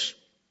face.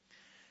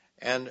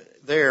 And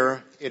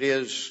there it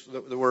is,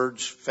 the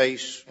words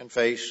face and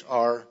face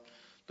are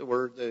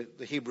the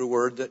Hebrew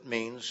word that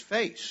means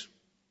face.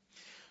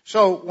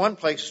 So one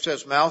place it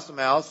says mouth to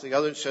mouth, the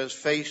other says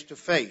face to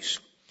face.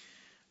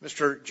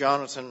 Mr.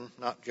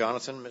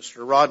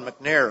 Rod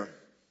McNair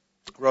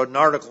wrote an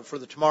article for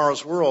the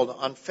Tomorrow's World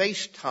on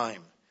FaceTime.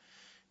 You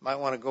might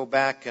want to go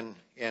back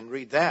and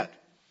read that.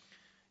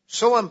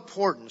 So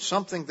important,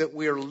 something that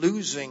we are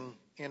losing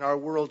in our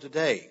world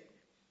today.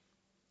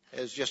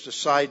 As just a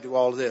side to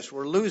all of this,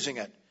 we're losing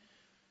it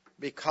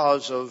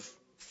because of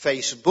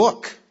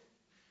Facebook,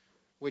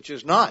 which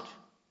is not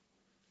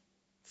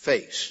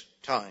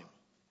FaceTime,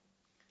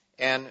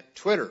 and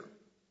Twitter,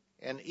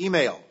 and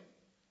email,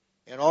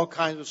 and all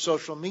kinds of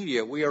social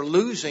media. We are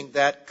losing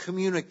that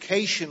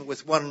communication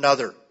with one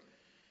another.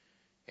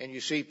 And you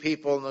see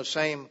people in the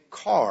same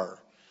car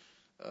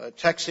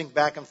texting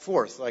back and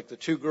forth, like the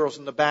two girls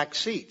in the back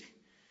seat,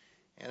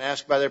 and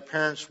asked by their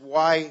parents,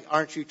 why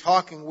aren't you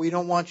talking? We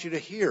don't want you to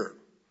hear.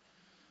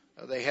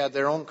 They had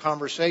their own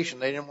conversation.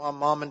 They didn't want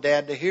mom and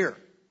dad to hear.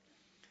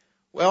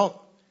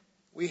 Well,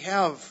 we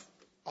have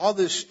all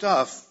this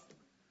stuff,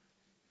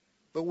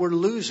 but we're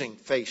losing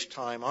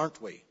FaceTime,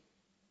 aren't we?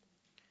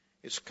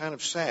 It's kind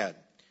of sad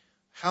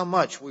how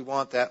much we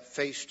want that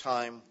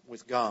FaceTime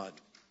with God.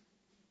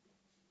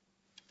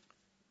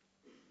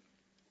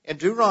 In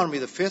Deuteronomy,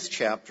 the 5th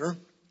chapter,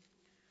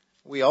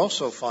 we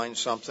also find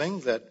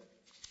something that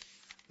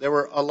there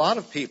were a lot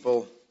of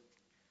people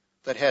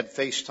that had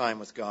FaceTime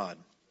with God.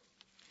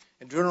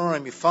 In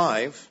Deuteronomy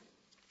 5,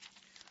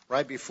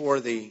 right before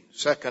the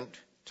second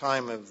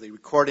time of the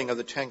recording of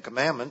the Ten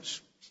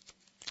Commandments,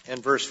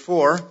 in verse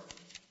 4,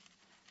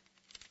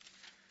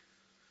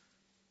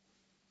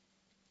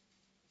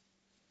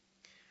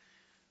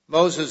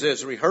 Moses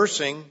is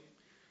rehearsing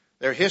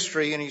their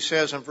history, and he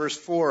says in verse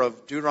 4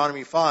 of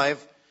Deuteronomy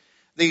 5,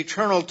 the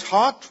Eternal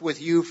talked with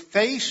you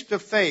face to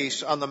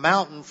face on the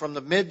mountain from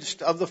the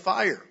midst of the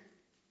fire.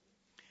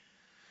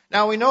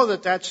 Now we know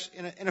that that's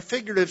in a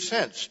figurative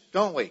sense,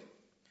 don't we?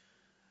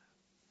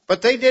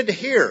 But they did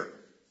hear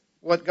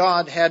what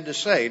God had to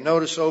say.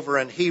 Notice over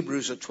in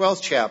Hebrews, the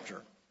 12th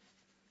chapter.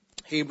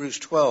 Hebrews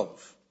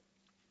 12.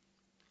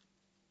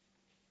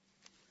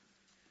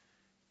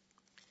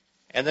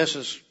 And this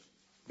is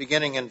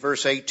beginning in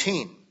verse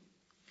 18.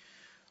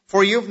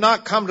 For you've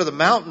not come to the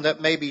mountain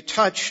that may be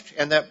touched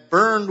and that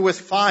burned with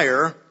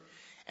fire,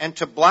 and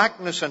to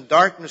blackness and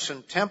darkness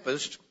and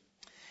tempest,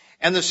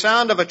 and the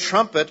sound of a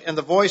trumpet and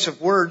the voice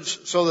of words,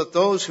 so that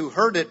those who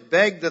heard it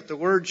begged that the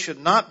word should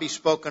not be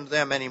spoken to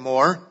them any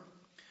more.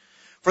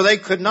 For they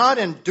could not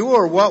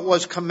endure what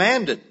was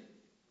commanded.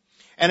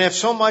 And if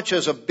so much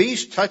as a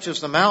beast touches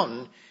the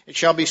mountain, it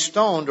shall be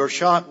stoned or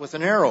shot with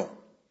an arrow.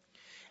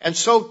 And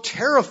so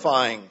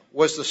terrifying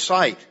was the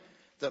sight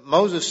that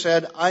Moses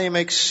said, I am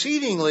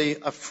exceedingly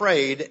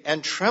afraid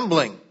and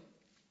trembling.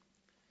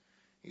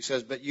 He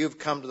says, but you've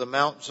come to the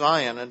Mount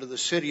Zion and to the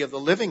city of the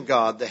living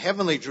God, the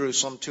heavenly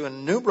Jerusalem, to an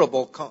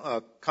innumerable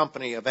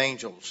company of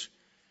angels.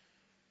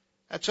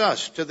 That's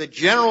us. To the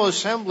general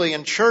assembly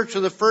and church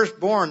of the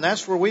firstborn.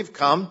 That's where we've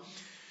come,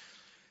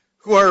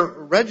 who are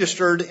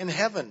registered in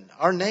heaven.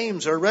 Our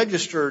names are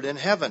registered in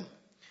heaven,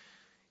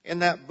 in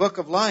that book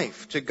of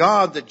life. To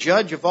God, the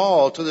judge of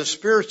all, to the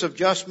spirits of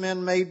just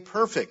men made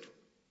perfect.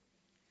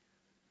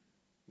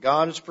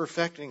 God is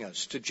perfecting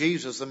us. To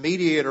Jesus, the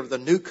mediator of the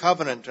new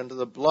covenant, and to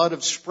the blood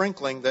of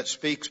sprinkling that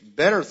speaks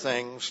better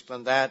things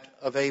than that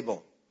of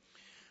Abel.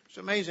 It's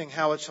amazing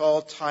how it's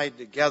all tied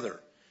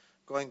together.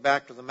 Going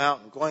back to the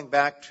mountain, going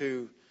back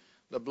to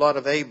the blood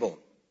of Abel,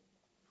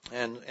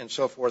 and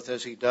so forth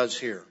as he does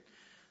here.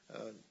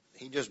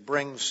 He just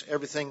brings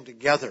everything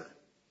together.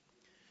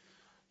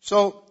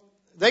 So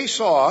they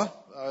saw,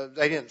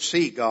 they didn't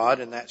see God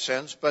in that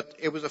sense, but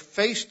it was a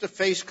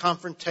face-to-face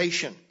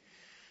confrontation.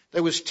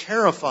 That was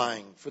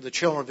terrifying for the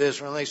children of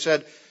Israel. And they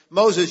said,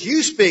 Moses,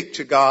 you speak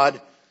to God,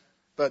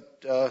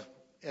 and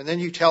then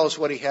you tell us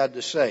what he had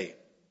to say.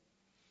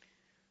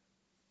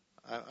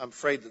 I'm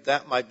afraid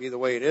that might be the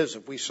way it is.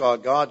 If we saw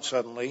God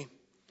suddenly,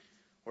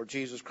 or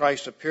Jesus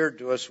Christ appeared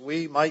to us,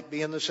 we might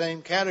be in the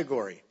same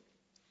category.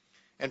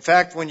 In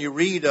fact, when you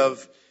read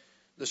of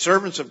the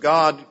servants of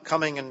God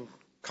coming in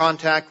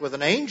contact with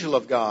an angel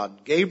of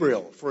God,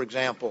 Gabriel, for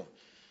example,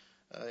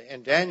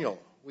 and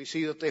Daniel, we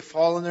see that they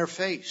fall on their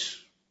face.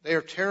 They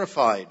are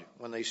terrified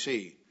when they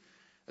see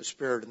a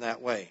spirit in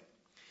that way.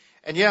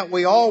 And yet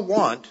we all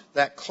want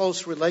that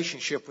close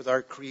relationship with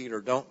our Creator,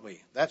 don't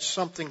we? That's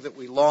something that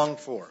we long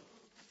for.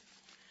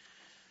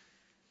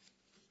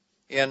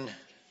 In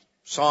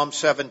Psalm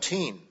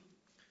 17,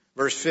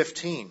 verse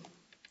 15,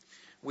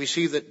 we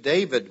see that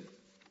David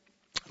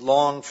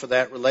longed for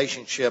that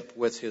relationship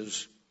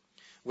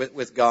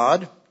with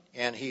God,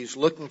 and he's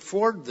looking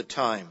forward to the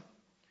time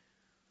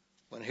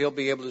when he'll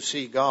be able to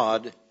see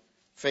God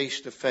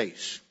face to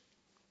face.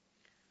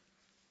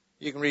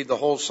 You can read the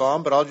whole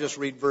psalm, but I'll just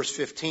read verse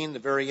 15, the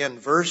very end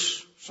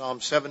verse, Psalm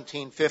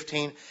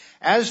 17:15.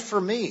 As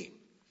for me,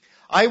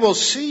 I will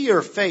see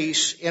your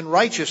face in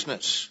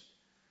righteousness.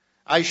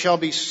 I shall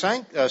be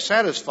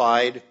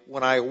satisfied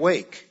when I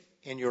awake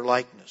in your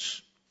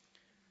likeness.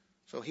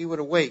 So he would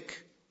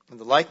awake in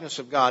the likeness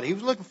of God. He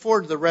was looking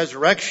forward to the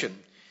resurrection,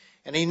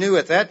 and he knew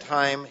at that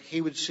time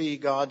he would see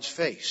God's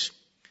face,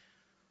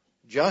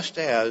 just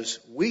as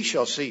we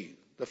shall see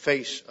the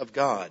face of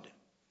God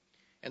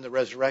in the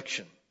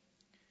resurrection.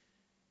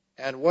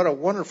 And what a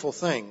wonderful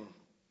thing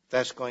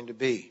that's going to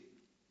be.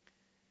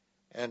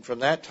 And from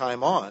that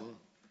time on,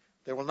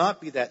 there will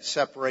not be that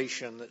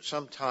separation that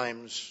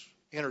sometimes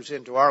enters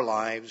into our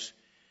lives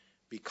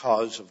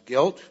because of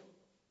guilt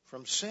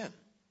from sin.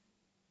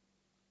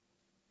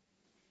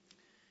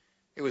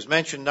 It was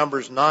mentioned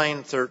Numbers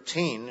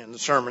 9:13 in the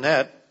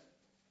sermonette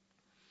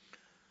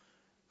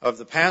of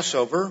the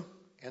Passover,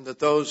 and that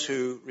those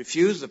who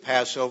refused the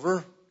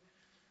Passover,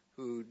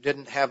 who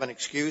didn't have an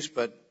excuse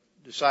but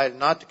decided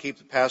not to keep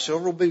the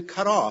Passover, will be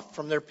cut off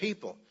from their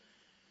people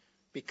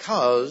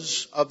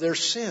because of their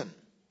sin.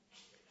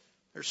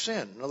 Their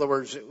sin. In other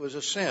words, it was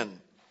a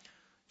sin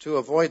to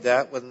avoid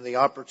that when the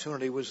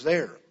opportunity was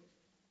there.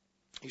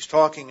 He's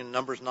talking in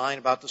Numbers 9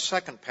 about the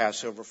second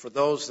Passover for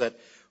those that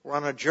were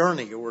on a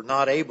journey or were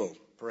not able,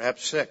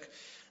 perhaps sick,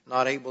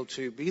 not able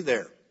to be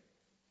there.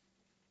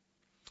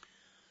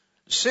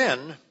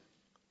 Sin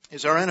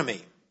is our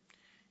enemy,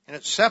 and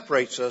it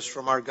separates us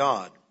from our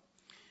God.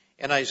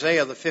 In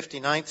Isaiah, the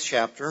 59th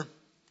chapter,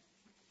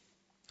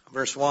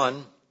 verse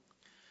 1,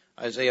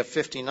 Isaiah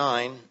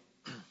 59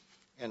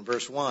 and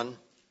verse 1,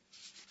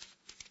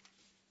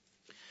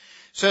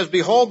 says,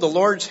 Behold, the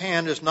Lord's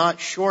hand is not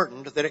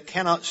shortened that it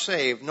cannot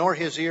save, nor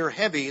his ear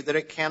heavy that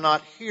it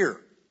cannot hear.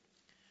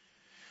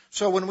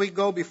 So when we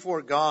go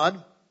before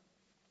God,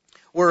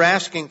 we're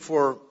asking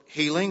for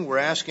healing. We're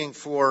asking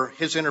for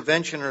his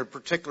intervention in a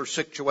particular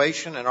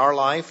situation in our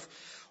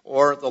life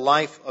or the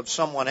life of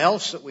someone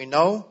else that we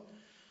know,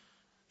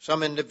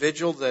 some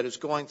individual that is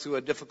going through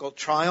a difficult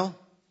trial.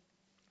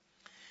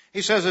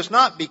 He says it's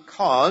not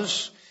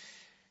because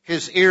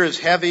his ear is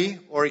heavy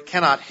or he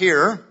cannot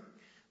hear,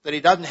 that he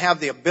doesn't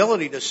have the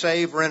ability to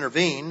save or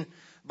intervene,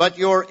 But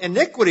your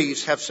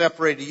iniquities have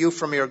separated you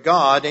from your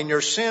God, and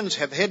your sins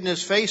have hidden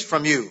his face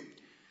from you,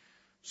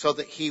 so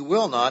that he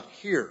will not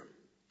hear.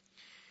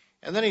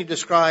 And then he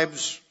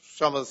describes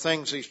some of the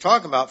things he's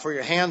talking about. For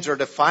your hands are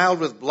defiled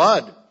with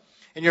blood,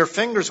 and your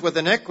fingers with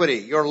iniquity.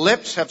 Your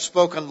lips have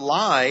spoken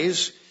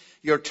lies.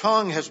 Your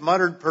tongue has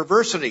muttered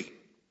perversity.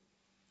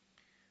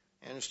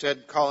 And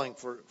instead calling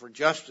for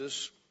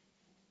justice,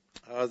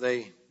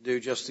 they do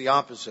just the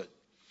opposite.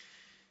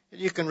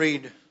 You can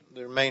read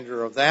the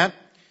remainder of that.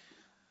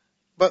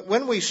 But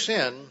when we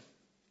sin,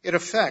 it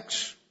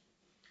affects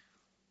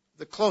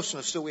the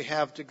closeness that we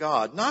have to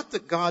God. Not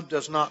that God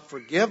does not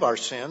forgive our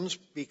sins,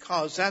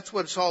 because that's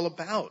what it's all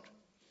about.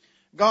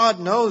 God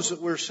knows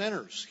that we're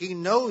sinners. He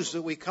knows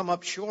that we come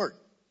up short.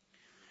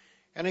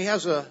 And he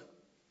has a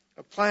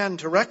plan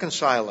to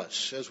reconcile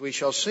us, as we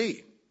shall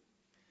see.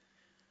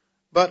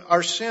 But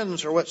our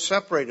sins are what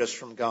separate us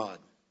from God.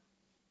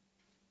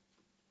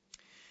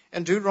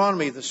 In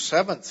Deuteronomy, the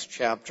 7th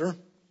chapter,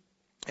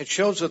 it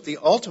shows that the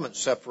ultimate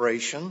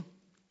separation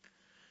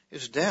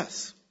is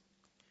death.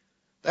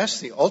 That's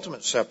the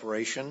ultimate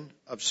separation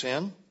of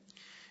sin.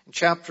 In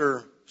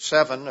chapter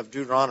 7 of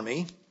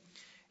Deuteronomy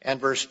and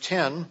verse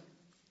 10,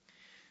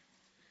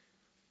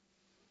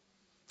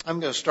 I'm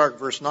going to start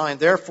verse 9.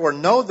 Therefore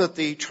know that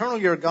the eternal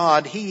your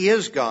God, he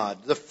is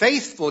God, the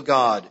faithful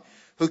God,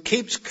 who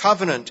keeps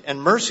covenant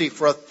and mercy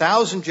for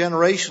 1,000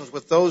 generations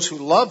with those who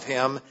love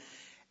him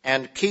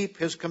and keep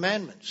his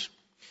commandments.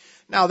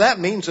 Now that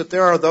means that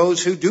there are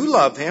those who do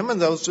love him and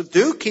those that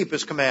do keep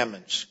his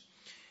commandments.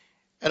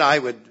 And I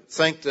would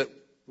think that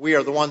we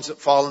are the ones that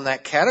fall in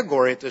that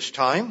category at this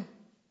time.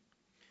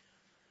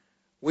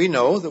 We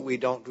know that we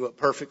don't do it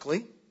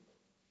perfectly.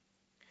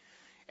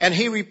 And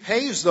he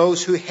repays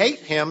those who hate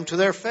him to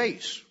their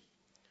face.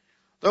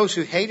 Those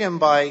who hate him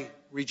by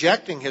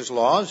rejecting his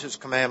laws, his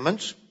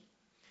commandments,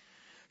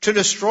 to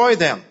destroy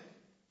them.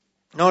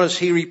 Notice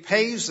he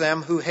repays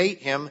them who hate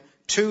him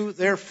to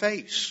their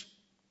face.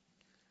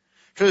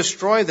 To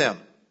destroy them.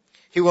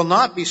 He will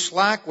not be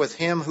slack with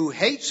him who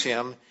hates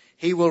him.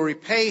 He will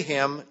repay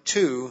him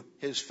to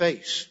his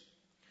face.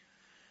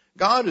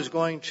 God is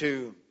going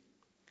to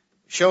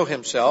show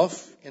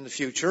himself in the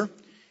future.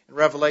 In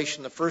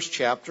Revelation, the 1st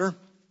chapter,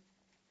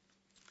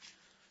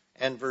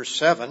 and verse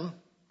 7,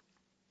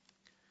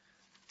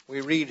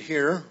 we read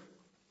here,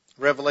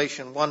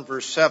 Revelation 1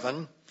 verse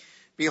 7,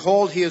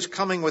 Behold, he is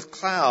coming with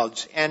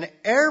clouds, and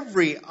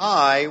every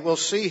eye will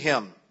see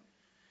him,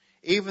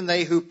 even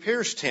they who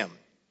pierced him.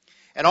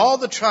 And all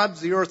the tribes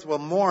of the earth will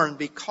mourn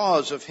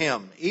because of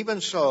him.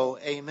 Even so,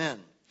 amen.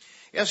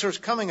 Yes, there's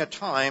coming a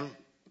time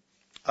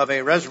of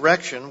a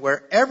resurrection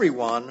where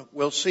everyone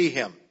will see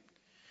him,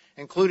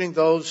 including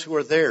those who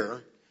are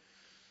there,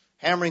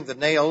 hammering the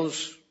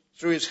nails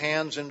through his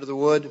hands into the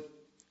wood,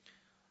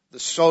 the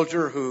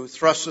soldier who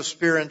thrusts a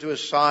spear into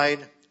his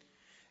side,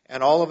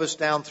 and all of us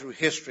down through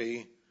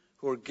history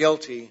who are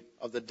guilty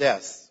of the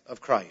death of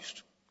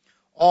Christ.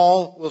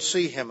 All will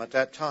see him at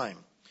that time.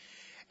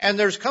 And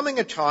there's coming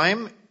a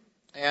time,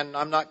 and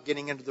I'm not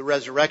getting into the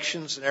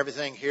resurrections and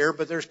everything here,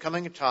 but there's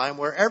coming a time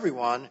where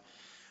everyone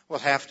will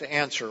have to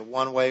answer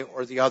one way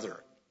or the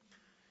other.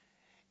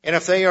 And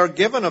if they are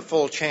given a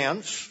full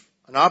chance,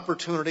 an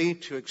opportunity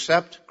to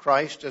accept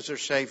Christ as their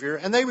Savior,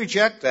 and they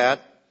reject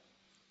that,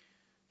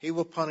 he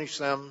will punish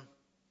them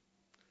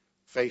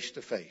face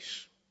to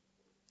face.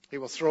 He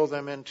will throw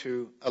them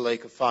into a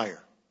lake of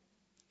fire.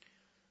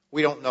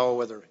 We don't know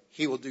whether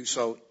he will do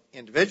so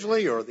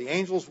individually or the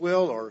angels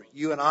will or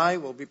you and I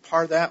will be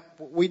part of that.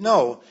 But we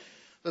know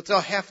that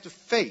they'll have to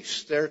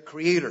face their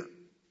Creator.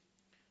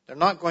 They're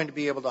not going to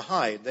be able to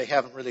hide. They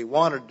haven't really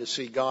wanted to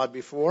see God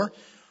before,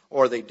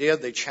 or they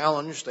did. They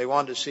challenged. They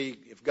wanted to see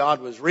if God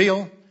was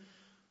real.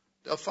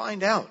 They'll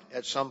find out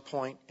at some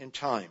point in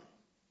time.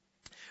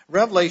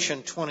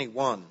 Revelation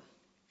 21.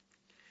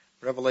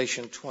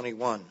 Revelation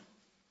 21.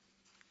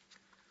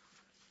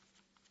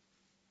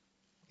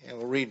 And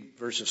we'll read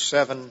verses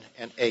 7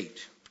 and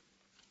 8.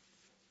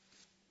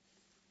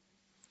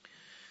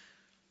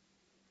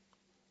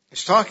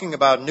 It's talking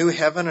about a new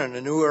heaven and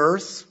a new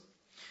earth.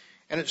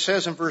 And it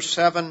says in verse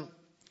 7,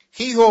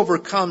 He who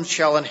overcomes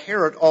shall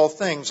inherit all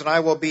things, and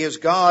I will be his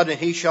God, and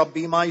he shall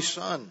be my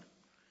son.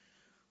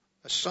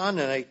 A son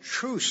in a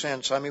true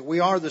sense. I mean, we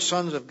are the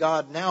sons of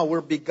God now.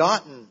 We're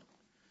begotten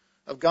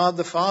of God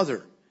the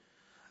Father.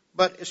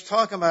 But it's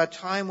talking about a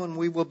time when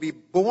we will be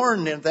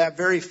born in that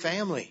very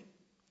family.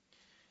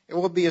 It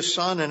will be a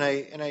son in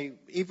a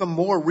even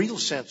more real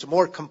sense, a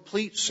more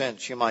complete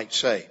sense, you might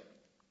say.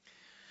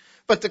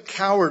 But the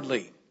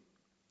cowardly,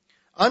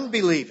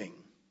 unbelieving,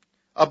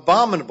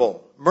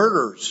 abominable,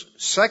 murderers,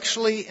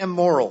 sexually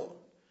immoral,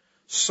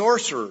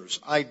 sorcerers,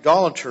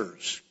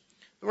 idolaters.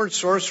 The word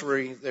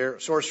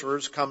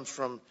sorcerers comes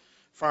from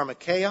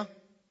pharmakeia,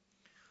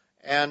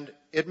 and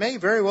it may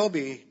very well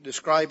be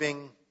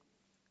describing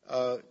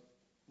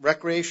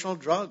recreational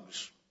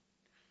drugs.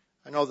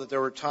 I know that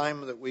there were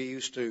times that we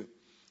used to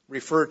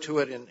refer to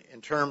it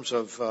in terms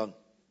of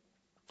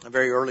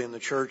very early in the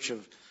church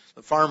of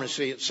the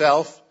pharmacy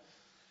itself.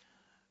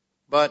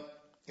 But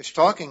it's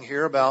talking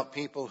here about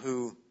people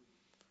who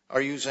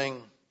are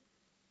using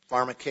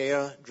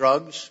pharmakeia,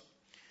 drugs.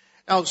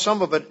 Now,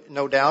 some of it,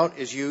 no doubt,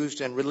 is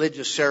used in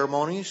religious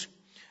ceremonies.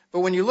 But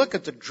when you look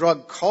at the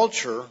drug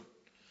culture,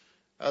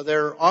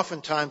 they're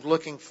oftentimes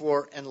looking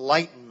for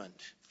enlightenment,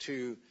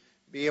 to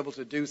be able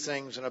to do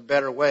things in a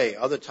better way.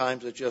 Other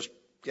times they just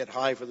get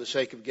high for the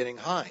sake of getting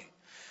high.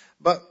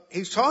 But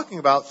he's talking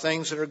about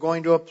things that are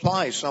going to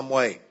apply some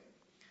way.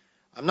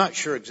 I'm not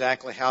sure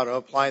exactly how to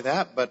apply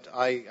that, but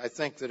I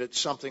think that it's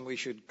something we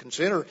should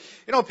consider.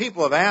 You know,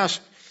 people have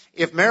asked,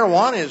 if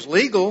marijuana is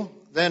legal,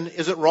 then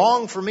is it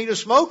wrong for me to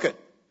smoke it?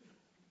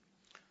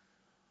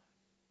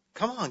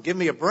 Come on, give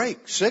me a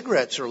break.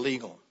 Cigarettes are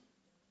legal.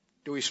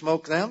 Do we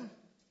smoke them?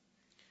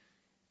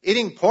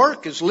 Eating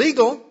pork is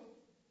legal.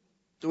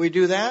 Do we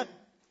do that?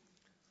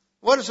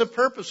 What is the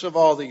purpose of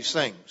all these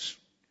things?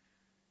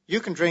 You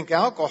can drink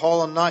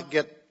alcohol and not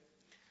get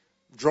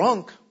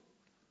drunk.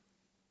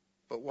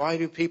 But why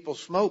do people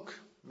smoke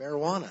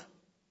marijuana?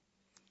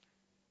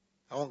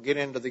 I won't get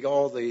into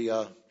all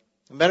the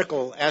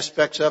medical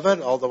aspects of it,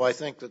 although I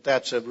think that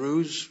that's a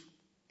ruse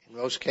in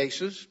most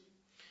cases.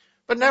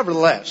 But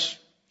nevertheless,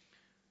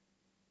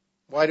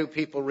 why do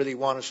people really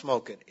want to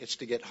smoke it? It's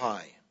to get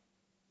high.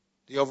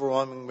 The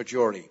overwhelming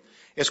majority.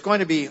 It's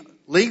going to be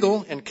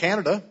legal in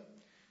Canada,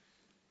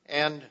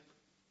 and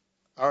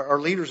our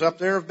leaders up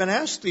there have been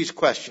asked these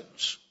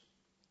questions.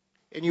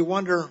 And you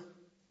wonder,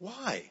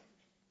 why?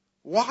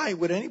 Why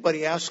would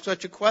anybody ask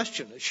such a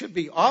question? It should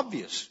be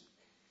obvious.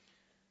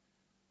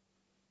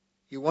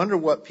 You wonder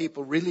what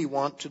people really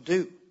want to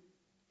do,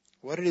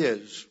 what it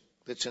is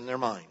that's in their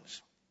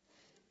minds.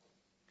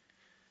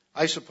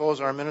 I suppose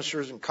our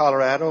ministers in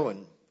Colorado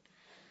and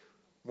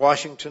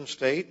Washington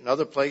State and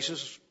other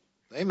places,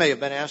 they may have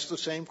been asked the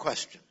same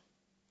question.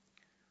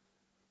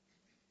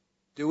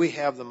 Do we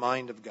have the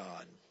mind of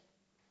God?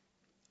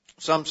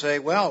 Some say,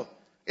 well,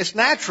 it's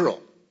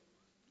natural.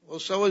 Well,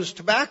 so is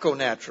tobacco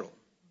natural,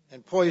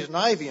 and poison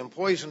ivy and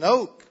poison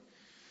oak.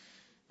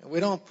 And we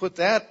don't put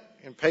that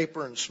in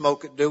paper and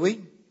smoke it, do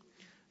we?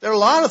 There are a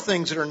lot of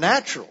things that are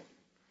natural,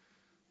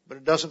 but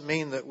it doesn't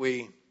mean that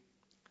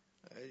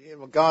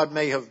God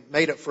may have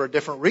made it for a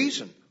different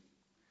reason.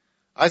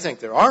 I think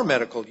there are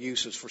medical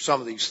uses for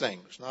some of these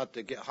things, not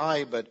to get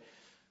high, but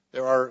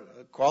there are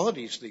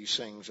qualities to these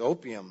things.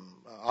 Opium,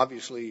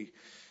 obviously,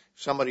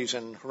 somebody's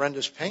in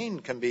horrendous pain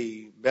can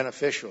be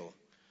beneficial,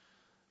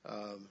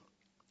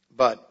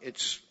 but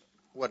it's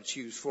what it's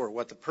used for,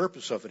 what the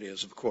purpose of it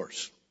is, of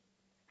course.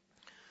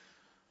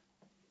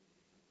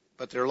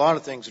 But there are a lot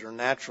of things that are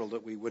natural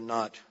that we would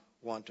not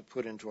want to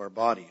put into our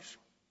bodies.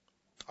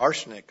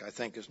 Arsenic, I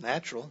think, is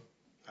natural.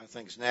 I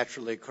think it's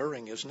naturally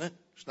occurring, isn't it?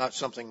 It's not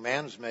something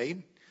man's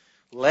made.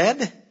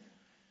 Lead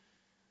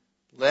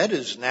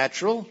is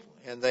natural,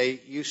 and they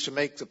used to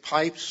make the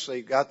pipes.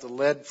 They got the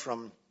lead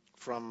from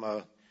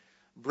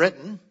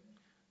Britain,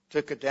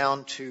 took it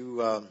down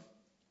to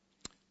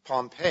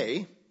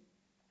Pompeii,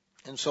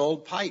 and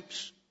sold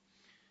pipes.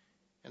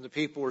 And the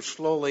people were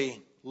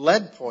slowly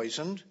lead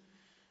poisoned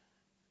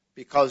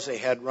because they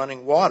had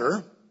running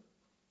water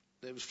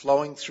that was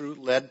flowing through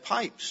lead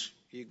pipes.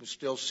 You can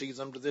still see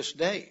them to this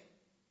day.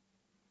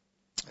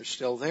 They're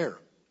still there.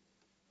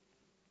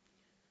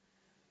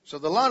 So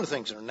there are a lot of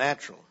things that are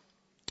natural.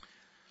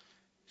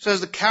 It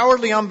says, the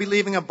cowardly,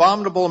 unbelieving,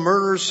 abominable,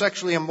 murderers,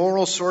 sexually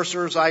immoral,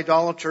 sorcerers,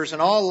 idolaters,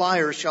 and all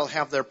liars shall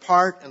have their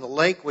part in the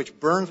lake which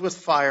burns with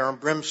fire and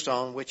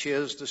brimstone, which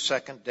is the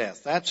second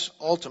death. That's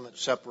ultimate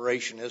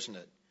separation, isn't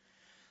it?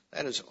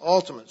 That is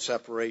ultimate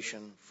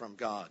separation from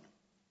God.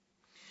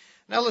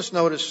 Now let's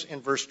notice in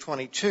verse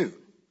 22.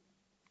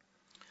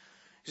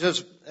 He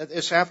says,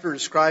 it's after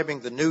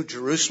describing the New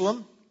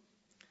Jerusalem.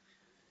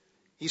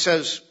 He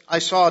says, I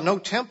saw no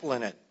temple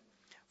in it,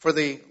 for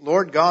the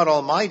Lord God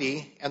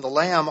Almighty and the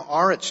Lamb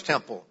are its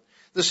temple.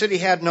 The city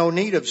had no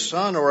need of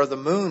sun or of the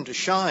moon to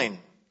shine.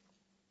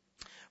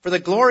 For the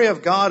glory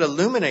of God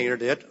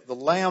illuminated it, the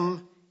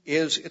Lamb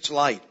is its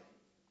light.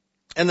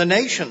 And the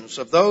nations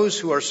of those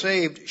who are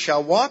saved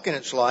shall walk in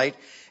its light,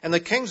 and the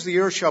kings of the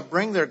earth shall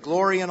bring their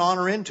glory and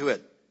honor into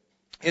it.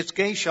 Its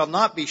gates shall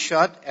not be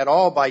shut at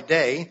all by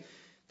day.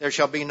 There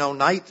shall be no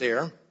night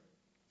there.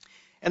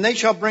 And they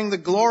shall bring the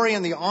glory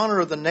and the honor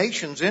of the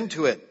nations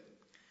into it.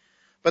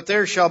 But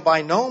there shall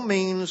by no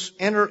means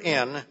enter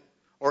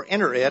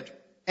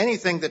it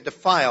anything that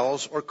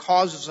defiles or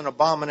causes an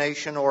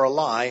abomination or a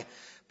lie,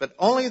 but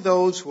only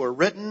those who are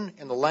written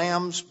in the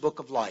Lamb's book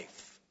of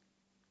life.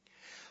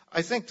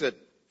 I think that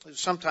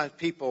sometimes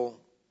people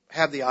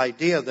have the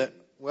idea that,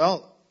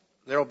 well,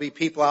 there will be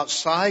people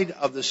outside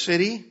of the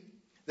city.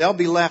 They'll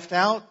be left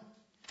out.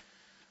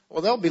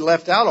 Well, they'll be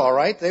left out all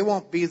right. They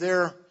won't be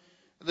there,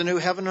 the new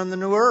heaven and the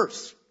new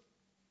earth.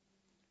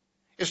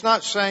 It's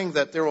not saying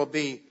that there will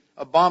be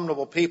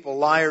abominable people,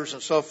 liars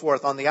and so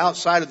forth on the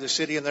outside of the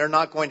city and they're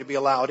not going to be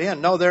allowed in.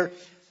 No, they're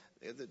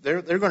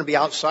going to be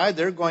outside.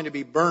 They're going to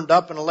be burned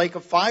up in a lake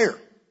of fire.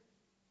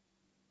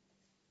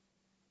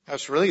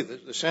 That's really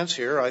the sense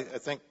here. I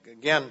think,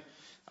 again,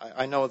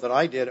 I know that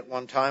I did at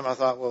one time. I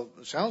thought, well,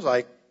 it sounds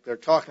like they're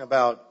talking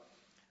about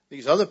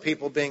these other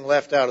people being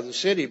left out of the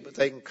city, but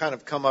they can kind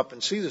of come up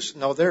and see this.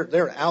 No,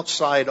 they're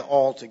outside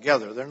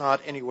altogether. They're not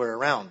anywhere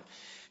around.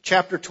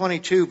 Chapter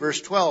 22, verse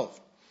 12.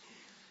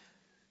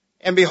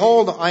 And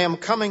behold, I am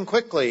coming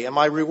quickly, and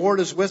my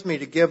reward is with me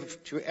to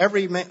give to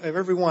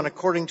everyone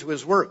according to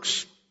his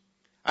works.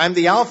 I am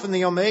the Alpha and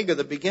the Omega,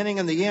 the beginning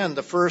and the end,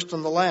 the first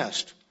and the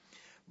last.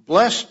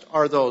 Blessed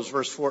are those,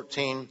 verse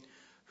 14,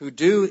 who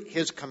do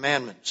his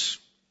commandments,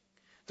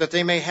 that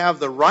they may have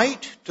the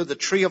right to the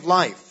tree of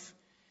life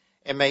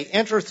and may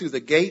enter through the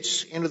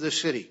gates into the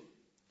city.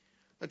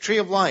 The tree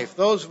of life,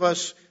 those of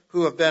us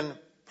who have been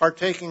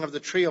partaking of the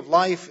tree of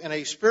life in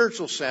a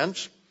spiritual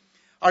sense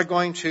are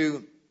going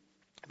to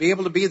be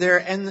able to be there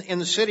in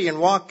the city and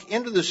walk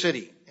into the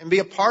city and be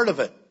a part of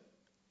it,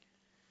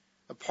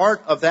 a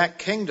part of that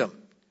kingdom.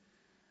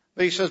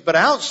 But he says, but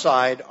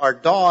outside are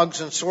dogs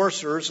and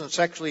sorcerers and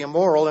sexually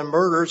immoral and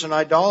murderers and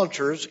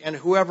idolaters and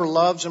whoever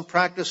loves and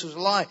practices a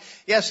lie.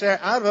 Yes, they're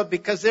out of it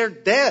because they're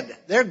dead.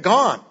 They're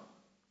gone.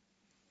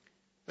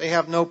 They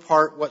have no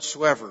part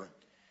whatsoever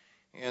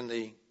in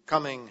the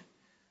coming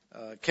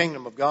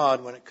kingdom of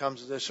God when it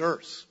comes to this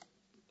earth.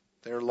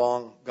 They're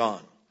long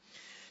gone.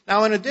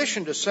 Now, in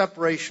addition to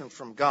separation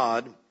from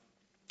God,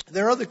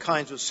 there are other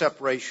kinds of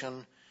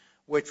separation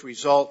which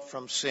result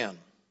from sin.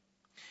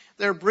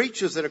 There are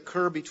breaches that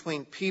occur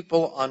between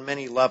people on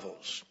many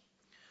levels.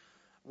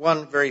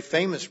 One very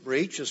famous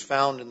breach is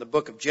found in the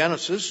book of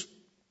Genesis.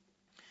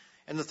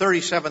 In the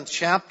 37th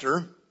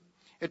chapter,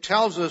 it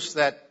tells us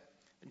that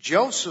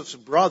Joseph's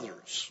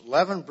brothers,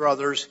 11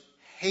 brothers,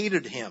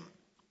 hated him.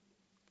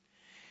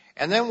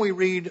 And then we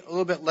read a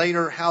little bit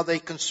later how they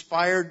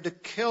conspired to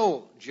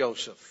kill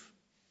Joseph.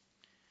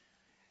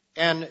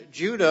 And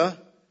Judah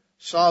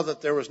saw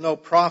that there was no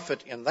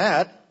profit in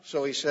that,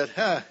 so he said,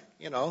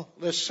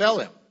 let's sell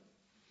him.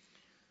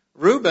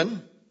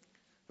 Reuben,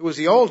 who was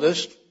the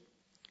oldest,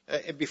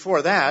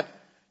 before that,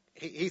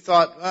 he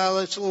thought, well,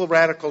 it's a little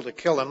radical to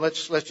kill him.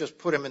 Let's just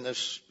put him in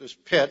this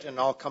pit and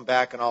I'll come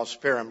back and I'll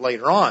spare him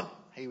later on.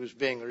 He was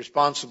being a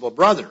responsible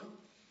brother.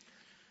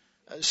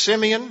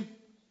 Simeon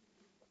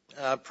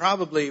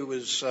probably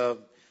was,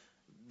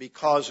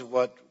 because of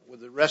what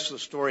the rest of the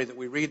story that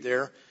we read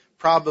there,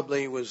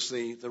 probably was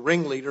the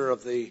ringleader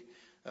of the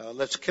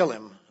let's kill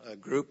him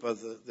group of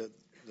the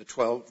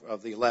 12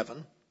 of the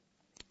 11.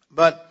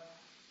 But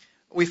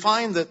we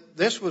find that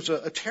this was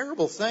a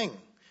terrible thing.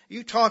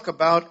 You talk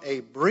about a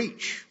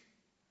breach,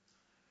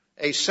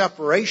 a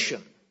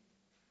separation.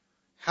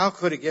 How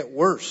could it get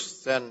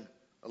worse than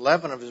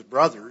 11 of his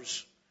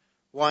brothers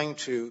wanting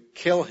to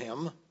kill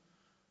him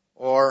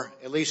or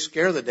at least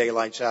scare the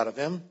daylights out of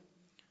him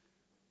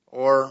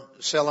or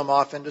sell him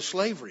off into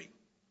slavery?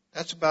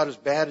 That's about as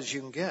bad as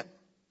you can get.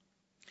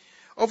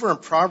 Over in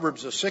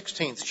Proverbs, the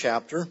 16th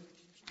chapter,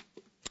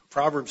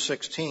 Proverbs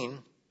 16,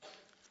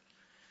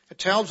 it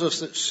tells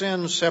us that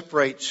sin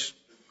separates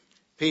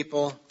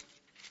people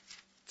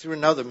through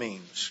another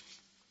means.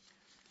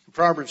 In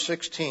Proverbs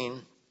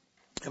 16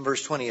 and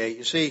verse 28,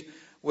 you see,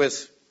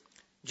 with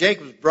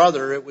Jacob's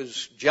brother, it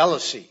was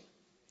jealousy.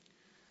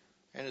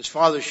 And his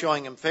father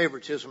showing him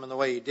favoritism in the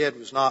way he did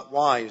was not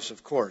wise,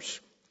 of course.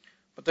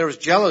 But there was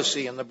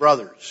jealousy in the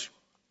brothers,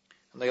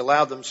 and they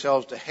allowed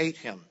themselves to hate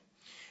him.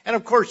 And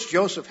of course,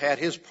 Joseph had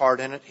his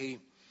part in it. He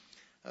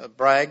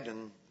bragged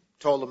and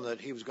told them that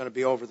he was going to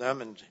be over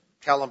them and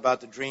tell them about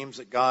the dreams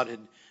that God had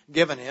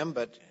given him,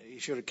 but he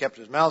should have kept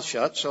his mouth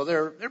shut. So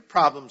there are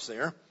problems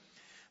there.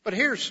 But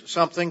here's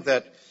something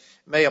that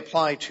may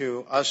apply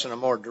to us in a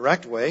more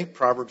direct way.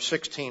 Proverbs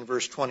 16,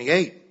 verse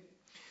 28.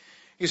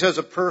 He says,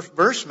 a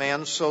perverse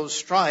man sows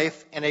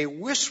strife, and a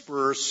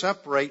whisperer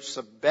separates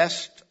the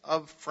best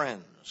of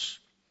friends.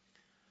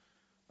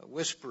 A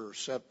whisperer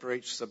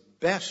separates the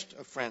best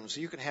of friends.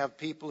 You can have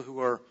people who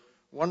are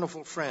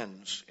wonderful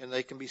friends, and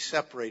they can be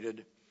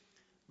separated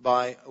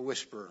by a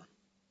whisperer.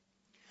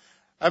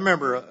 I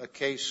remember a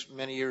case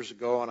many years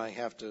ago, and I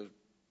have to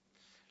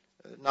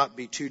not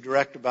be too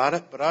direct about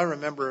it, but I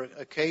remember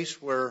a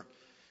case where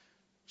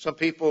some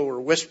people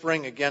were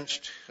whispering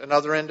against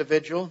another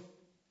individual.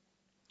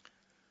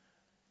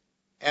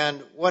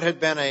 And what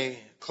had been a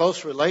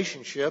close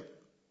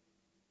relationship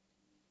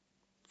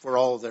for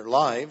all of their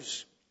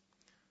lives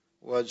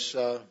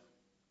had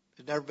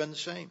never been the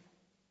same.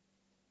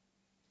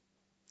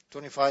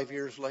 25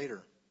 years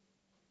later,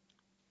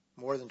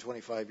 more than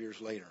 25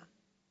 years later,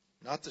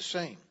 not the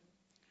same.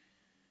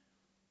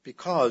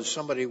 Because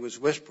somebody was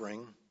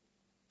whispering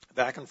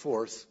back and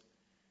forth,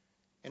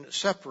 and it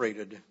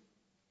separated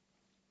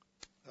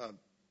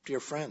dear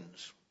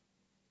friends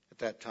at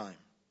that time.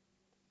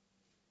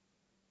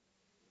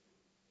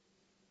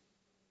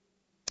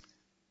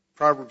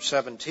 Proverbs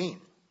 17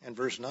 and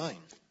verse 9.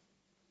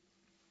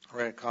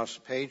 Right across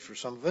the page for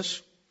some of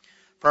us.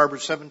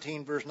 Proverbs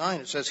 17 verse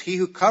 9. It says, he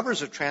who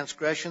covers a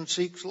transgression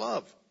seeks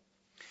love.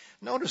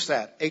 Notice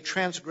that. A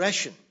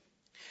transgression.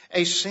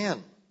 A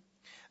sin.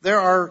 There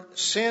are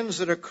sins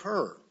that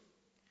occur.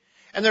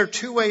 And there are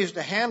two ways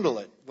to handle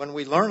it when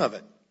we learn of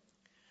it.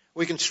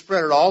 We can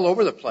spread it all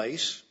over the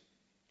place.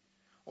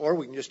 Or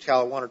we can just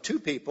tell one or two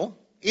people.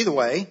 Either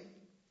way.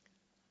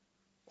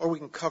 or we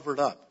can cover it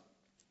up.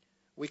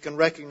 We can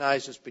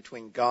recognize it's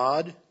between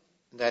God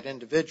and that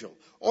individual.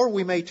 Or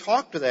we may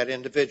talk to that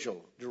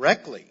individual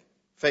directly,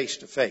 face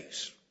to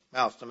face,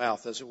 mouth to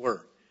mouth, as it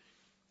were.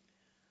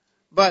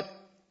 But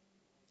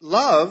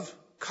love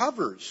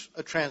covers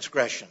a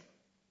transgression.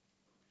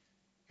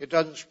 It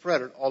doesn't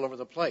spread it all over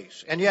the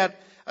place. And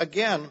yet,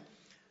 again,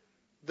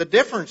 the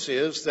difference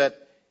is that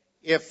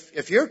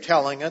if you're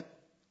telling it,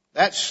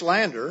 that's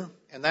slander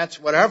and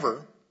that's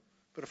whatever.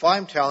 But if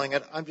I'm telling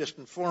it, I'm just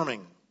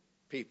informing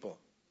people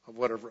of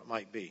whatever it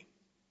might be.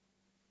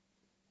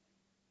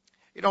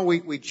 You know,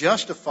 we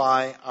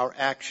justify our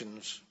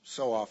actions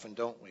so often,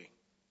 don't we?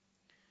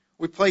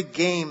 We play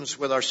games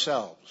with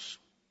ourselves.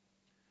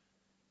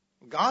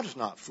 God is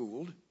not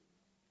fooled.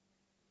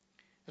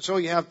 And so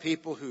you have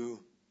people who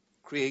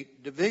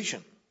create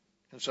division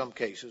in some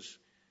cases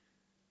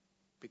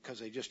because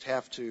they just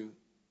have to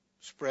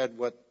spread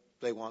what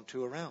they want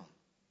to around.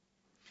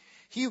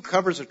 He who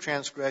covers a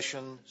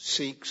transgression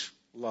seeks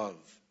love.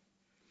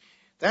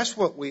 That's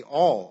what we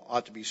all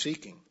ought to be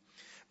seeking.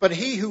 But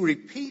he who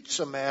repeats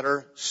a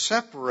matter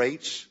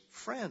separates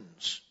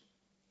friends.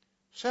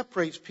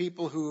 Separates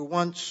people who were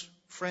once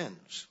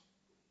friends.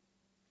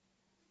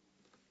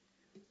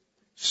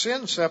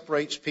 Sin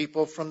separates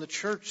people from the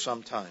church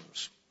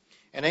sometimes.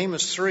 In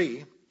Amos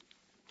 3,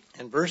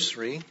 in verse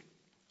 3,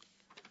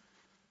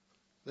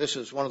 this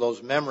is one of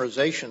those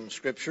memorization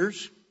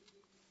scriptures.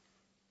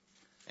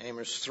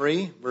 Amos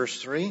 3,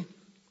 verse 3,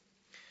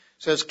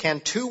 says, "Can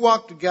two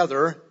walk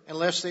together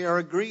unless they are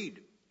agreed?"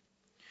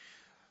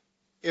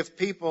 If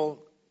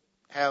people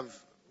have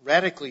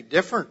radically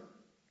different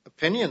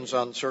opinions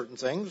on certain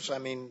things, I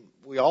mean,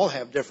 we all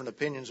have different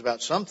opinions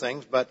about some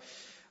things, but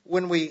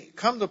when we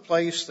come to a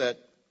place that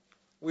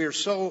we are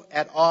so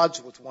at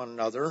odds with one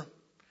another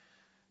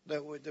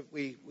that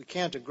we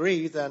can't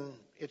agree, then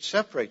it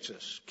separates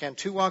us. Can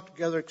two walk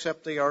together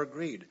except they are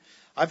agreed?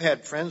 I've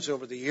had friends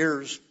over the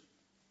years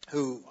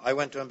who I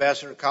went to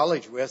Ambassador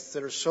College with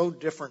that are so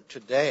different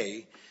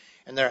today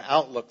in their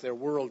outlook, their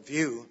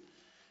worldview,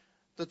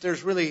 that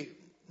there's really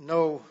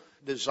no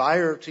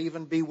desire to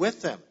even be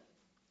with them.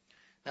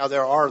 Now,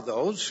 there are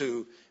those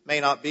who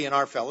may not be in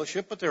our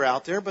fellowship, but they're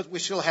out there, but we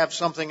still have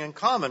something in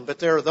common. But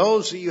there are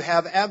those that you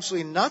have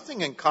absolutely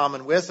nothing in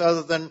common with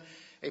other than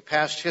a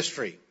past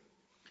history,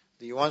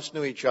 that you once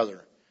knew each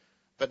other.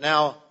 But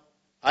now,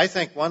 I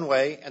think one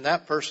way, and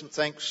that person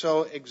thinks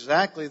so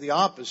exactly the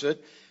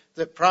opposite,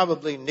 that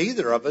probably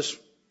neither of us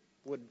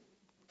would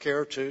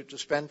care to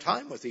spend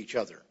time with each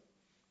other.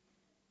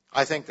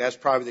 I think that's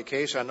probably the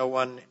case. I know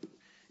one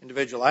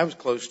individual I was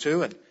close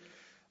to, and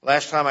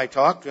last time I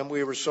talked to him,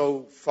 we were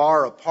so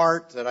far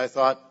apart that I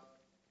thought,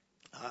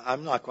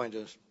 I'm not going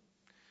to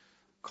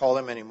call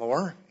him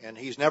anymore. And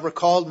he's never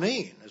called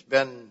me. It's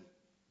been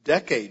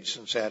decades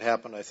since that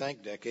happened, I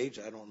think. Decades,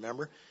 I don't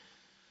remember.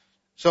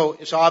 So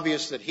it's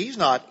obvious that he's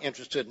not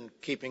interested in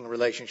keeping a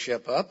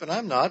relationship up, and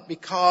I'm not,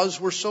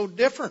 because we're so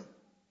different.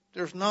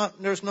 There's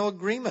no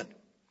agreement.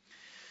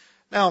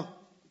 Now,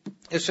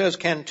 it says,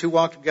 can two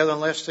walk together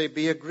unless they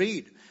be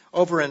agreed?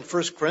 Over in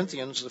 1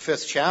 Corinthians, the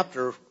 5th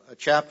chapter, a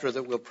chapter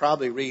that we'll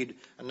probably read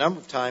a number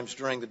of times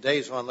during the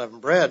days of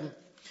unleavened bread,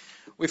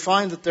 we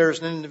find that there's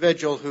an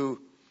individual who,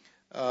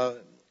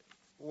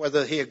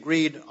 whether he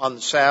agreed on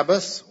the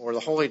Sabbath or the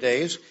holy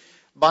days,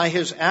 by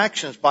his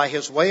actions, by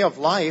his way of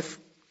life,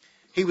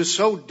 he was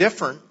so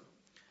different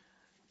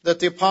that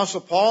the Apostle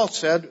Paul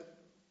said,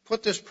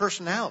 put this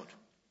person out.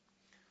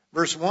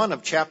 Verse 1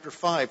 of chapter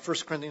 5, 1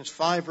 Corinthians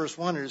 5, verse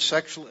 1,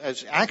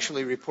 is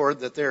actually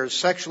reported that there is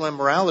sexual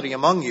immorality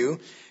among you,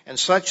 and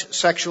such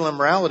sexual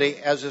immorality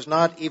as is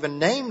not even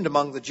named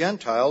among the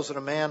Gentiles, that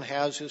a man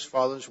has his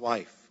father's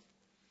wife.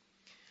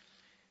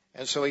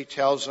 And so he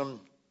tells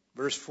them,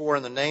 verse 4,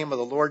 in the name of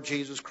the Lord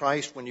Jesus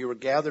Christ, when you were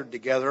gathered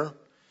together,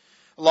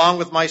 along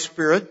with my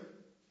spirit,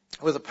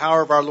 with the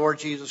power of our Lord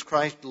Jesus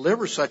Christ,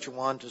 deliver such a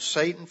one to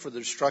Satan for the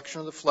destruction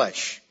of the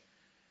flesh,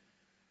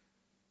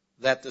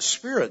 that the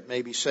spirit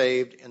may be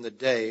saved in the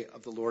day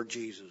of the Lord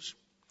Jesus.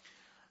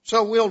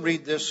 So we'll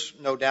read this,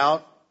 no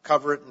doubt,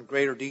 cover it in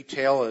greater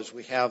detail as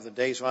we have the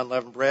days of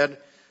unleavened bread.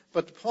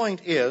 But the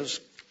point is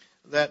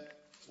that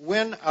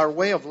when our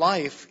way of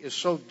life is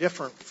so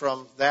different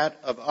from that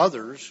of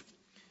others,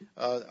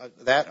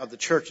 that of the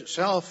church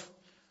itself,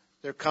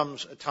 there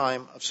comes a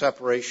time of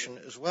separation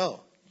as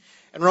well.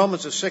 In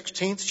Romans, the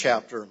 16th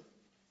chapter,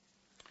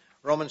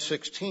 Romans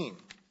 16,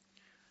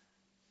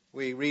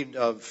 we read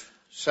of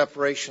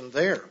separation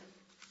there.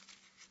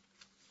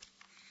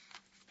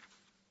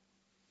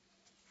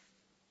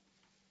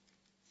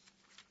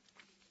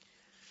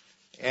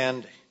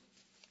 And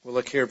we'll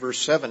look here, verse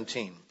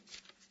 17.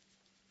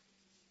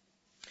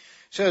 It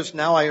says,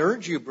 now I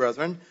urge you,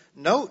 brethren,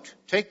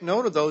 take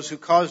note of those who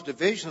cause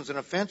divisions and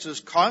offenses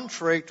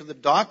contrary to the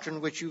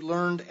doctrine which you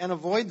learned, and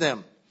avoid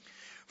them.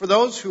 For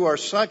those who are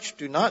such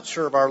do not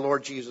serve our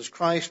Lord Jesus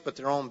Christ, but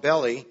their own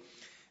belly,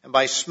 and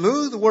by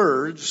smooth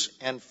words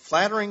and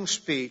flattering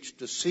speech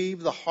deceive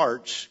the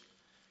hearts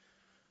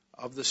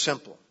of the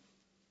simple.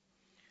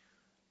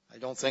 I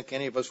don't think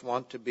any of us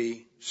want to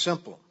be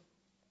simple.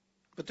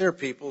 But there are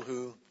people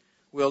who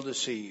will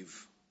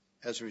deceive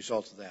as a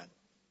result of that.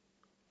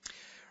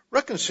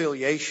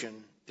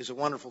 Reconciliation is a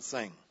wonderful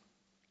thing.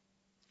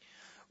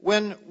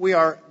 When we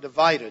are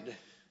divided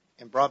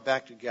and brought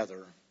back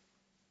together,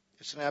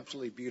 it's an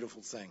absolutely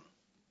beautiful thing.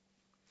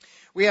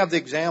 We have the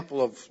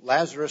example of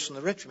Lazarus and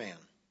the rich man.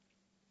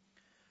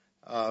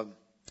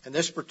 In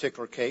this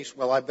particular case,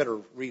 well, I better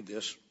read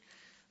this.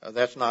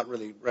 That's not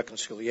really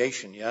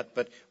reconciliation yet,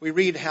 but we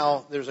read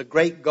how there's a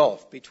great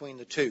gulf between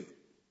the two.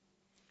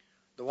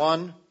 The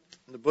one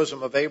in the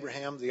bosom of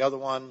Abraham, the other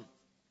one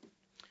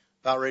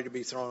about ready to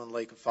be thrown in the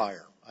lake of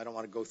fire. I don't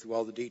want to go through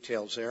all the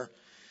details there.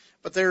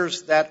 But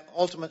there's that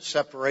ultimate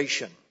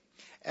separation.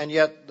 And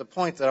yet the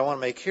point that I want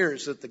to make here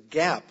is that the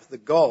gap, the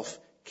gulf,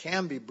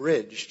 can be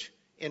bridged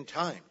in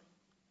time.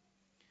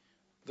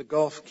 The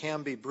gulf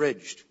can be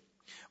bridged.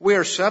 We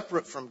are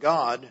separate from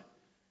God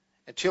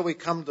until we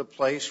come to the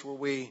place where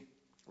we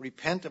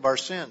repent of our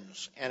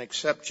sins and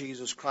accept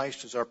Jesus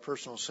Christ as our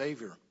personal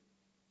Savior.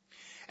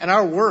 And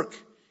our work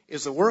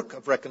is the work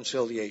of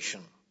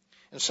reconciliation.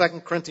 In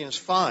 2 Corinthians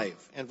 5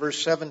 and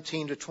verse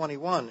 17 to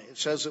 21, it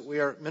says that we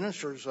are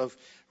ministers of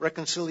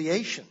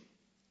reconciliation.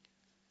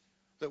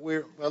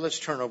 Let's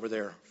turn over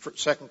there.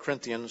 2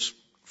 Corinthians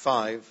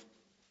 5.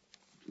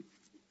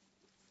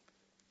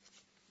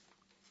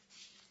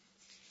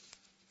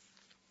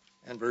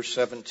 And verse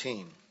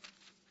 17.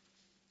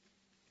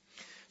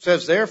 It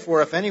says,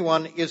 therefore, if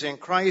anyone is in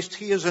Christ,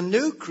 he is a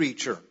new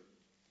creature.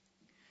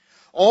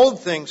 Old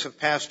things have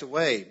passed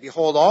away.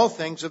 Behold, all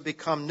things have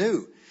become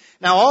new.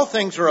 Now all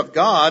things are of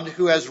God,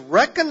 who has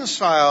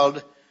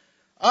reconciled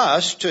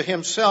us to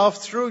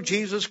himself through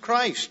Jesus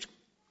Christ,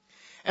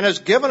 and has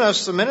given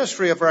us the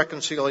ministry of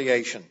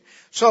reconciliation.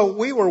 So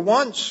we were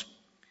once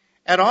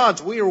at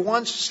odds. We were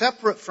once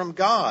separate from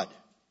God.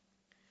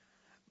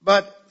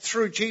 But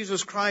through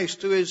Jesus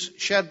Christ, through his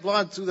shed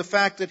blood, through the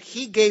fact that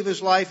he gave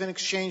his life in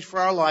exchange for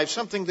our lives,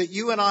 something that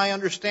you and I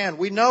understand,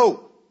 we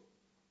know.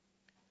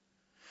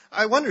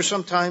 I wonder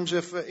sometimes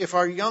if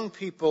our young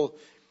people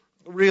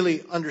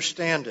really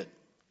understand it.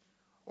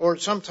 Or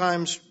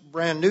sometimes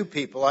brand new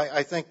people.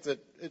 I think that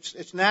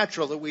it's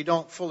natural that we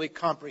don't fully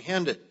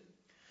comprehend it.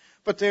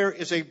 But there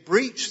is a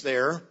breach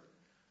there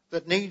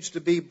that needs to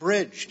be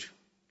bridged.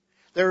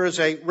 There is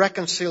a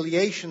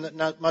reconciliation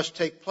that must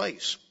take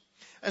place.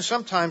 And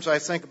sometimes I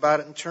think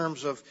about it in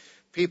terms of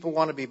people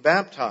want to be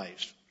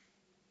baptized.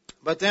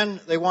 But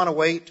then they want to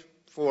wait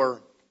for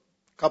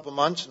a couple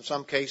months in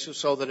some cases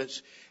so that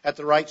it's at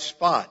the right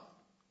spot.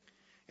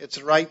 It's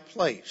the right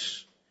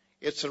place.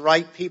 It's the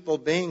right people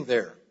being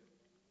there.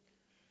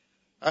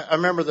 I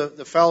remember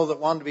the fellow that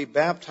wanted to be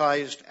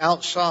baptized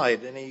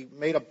outside, and he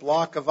made a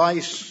block of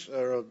ice,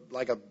 or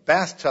like a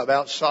bathtub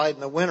outside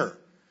in the winter.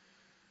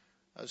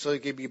 So he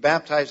could be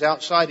baptized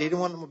outside. He didn't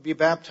want to be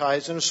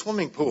baptized in a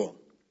swimming pool.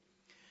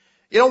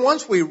 You know,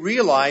 once we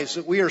realize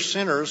that we are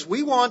sinners,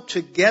 we want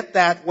to get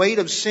that weight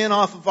of sin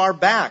off of our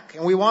back,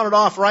 and we want it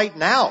off right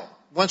now,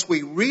 once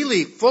we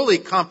really fully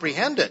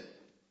comprehend it.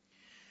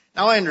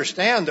 Now, I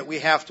understand that we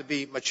have to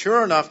be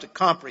mature enough to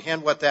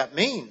comprehend what that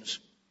means.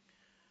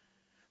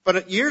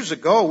 But years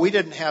ago, we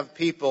didn't have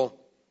people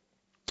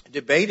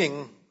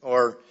debating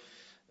or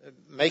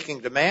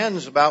making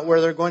demands about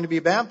where they're going to be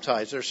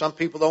baptized. There's some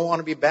people don't want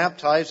to be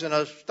baptized in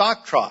a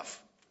stock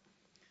trough.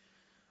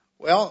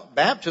 Well,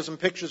 baptism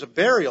pictures a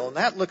burial, and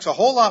that looks a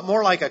whole lot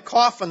more like a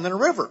coffin than a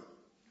river.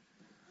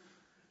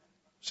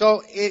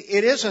 So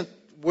it isn't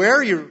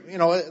where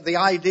the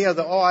idea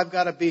that, I've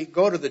got to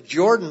go to the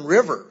Jordan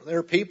River. There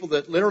are people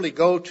that literally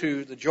go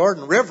to the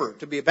Jordan River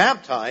to be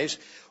baptized.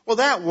 Well,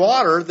 that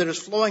water that is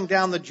flowing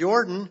down the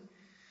Jordan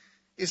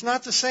is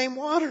not the same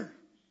water.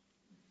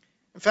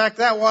 In fact,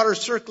 that water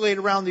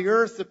circulated around the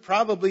earth that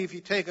probably if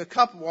you take a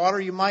cup of water,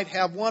 you might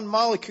have one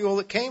molecule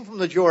that came from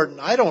the Jordan.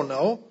 I don't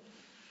know.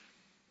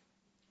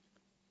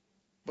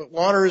 But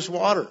water is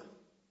water.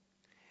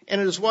 And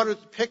it is what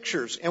it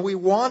pictures. And we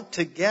want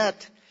to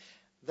get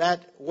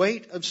that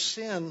weight of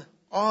sin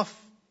off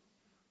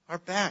our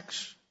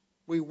backs.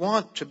 We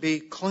want to be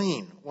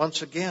clean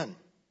once again.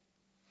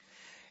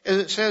 As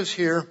it says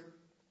here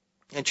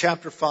in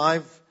chapter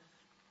 5,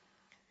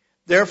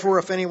 therefore,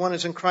 if anyone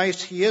is in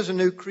Christ, he is a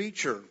new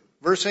creature.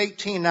 Verse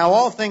 18, now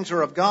all things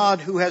are of God,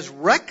 who has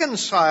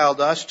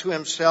reconciled us to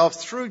himself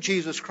through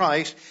Jesus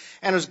Christ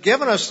and has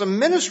given us the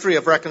ministry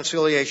of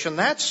reconciliation.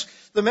 That's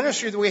the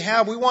ministry that we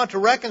have. We want to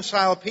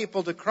reconcile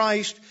people to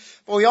Christ,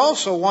 but we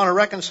also want to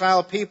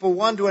reconcile people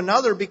one to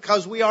another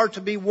because we are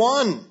to be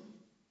one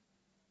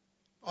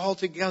all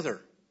together,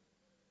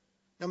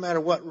 no matter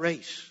what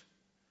race,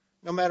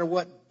 no matter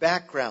what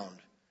background,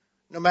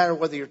 no matter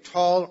whether you're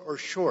tall or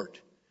short,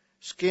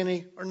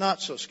 skinny or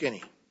not so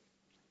skinny.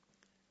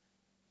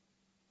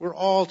 We're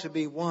all to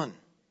be one,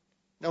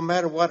 no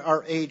matter what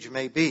our age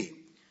may be.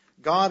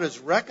 God is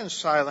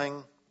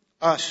reconciling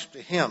us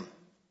to him.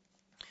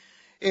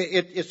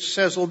 It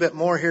says a little bit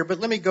more here, but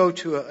let me go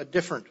to a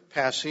different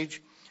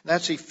passage.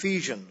 That's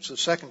Ephesians, the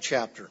 2nd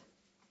chapter.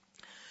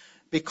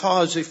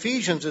 Because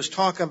Ephesians is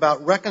talking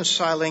about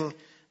reconciling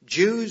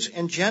Jews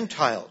and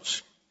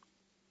Gentiles.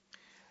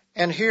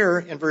 And here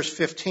in verse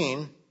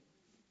 15,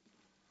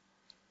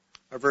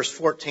 or verse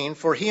 14,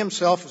 for he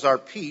himself is our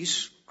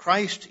peace,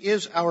 Christ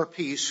is our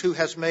peace, who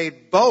has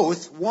made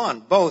both one,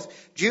 both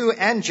Jew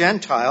and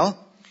Gentile,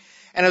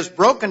 and has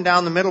broken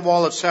down the middle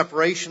wall of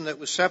separation that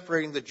was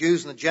separating the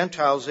Jews and the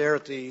Gentiles there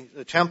at the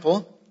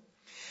temple,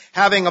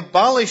 having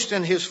abolished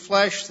in his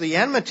flesh the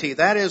enmity,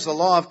 that is, the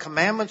law of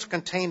commandments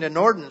contained in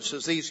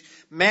ordinances, these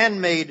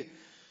man-made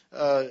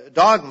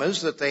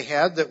dogmas that they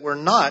had that were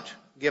not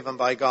given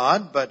by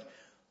God, but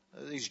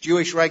these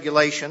Jewish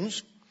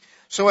regulations,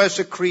 so as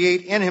to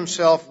create in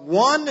himself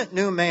one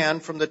new man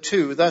from the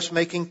two, thus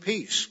making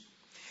peace,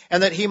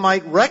 and that he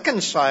might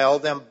reconcile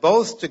them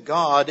both to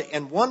God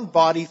in one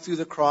body through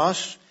the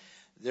cross,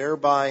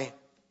 thereby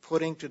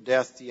putting to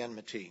death the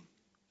enmity.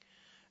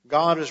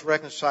 God is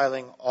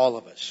reconciling all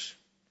of us.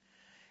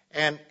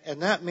 And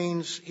that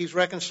means he's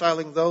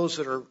reconciling those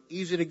that are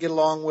easy to get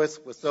along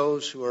with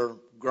those who are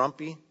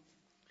grumpy,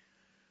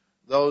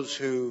 those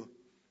who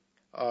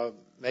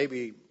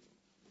maybe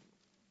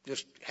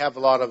just have a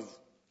lot of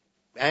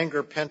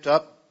anger pent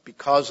up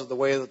because of the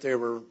way that they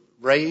were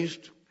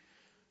raised,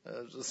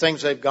 the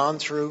things they've gone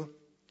through.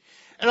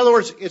 In other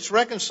words, it's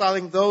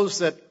reconciling those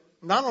that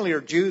not only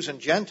are Jews and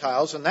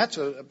Gentiles, and that's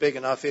a big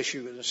enough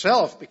issue in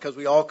itself because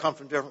we all come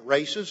from different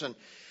races,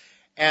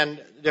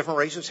 and different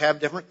races have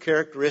different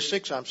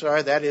characteristics. I'm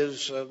sorry, that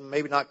is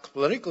maybe not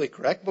politically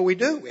correct, but we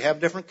do. We have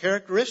different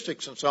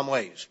characteristics in some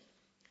ways.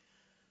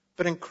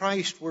 But in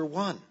Christ, we're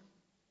one.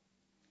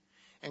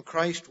 In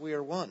Christ, we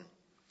are one.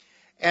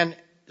 And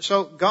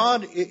so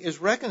God is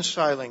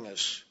reconciling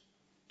us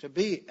to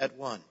be at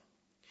one.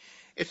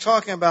 It's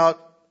talking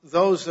about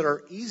those that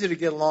are easy to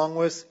get along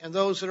with and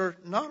those that are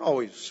not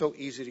always so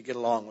easy to get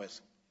along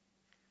with.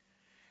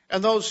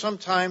 And those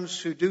sometimes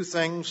who do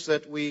things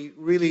that we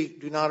really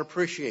do not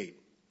appreciate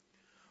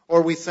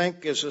or we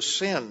think is a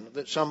sin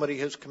that somebody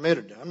has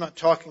committed. I'm not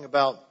talking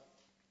about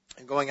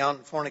going out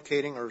and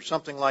fornicating or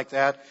something like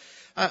that.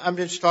 I'm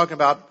just talking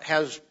about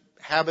has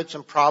habits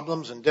and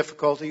problems and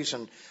difficulties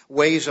and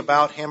ways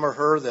about him or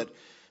her that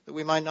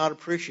we might not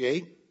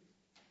appreciate.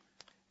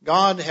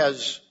 God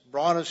has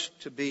brought us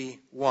to be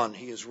one.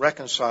 He is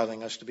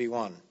reconciling us to be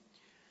one.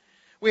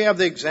 We have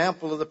the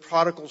example of the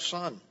prodigal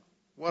son.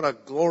 What a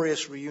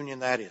glorious reunion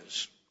that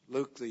is.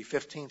 Luke, the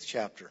 15th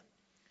chapter.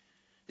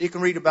 You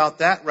can read about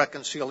that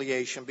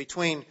reconciliation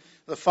between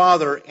the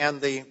father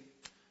and the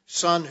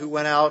son who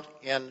went out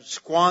and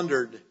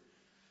squandered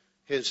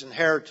his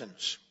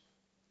inheritance.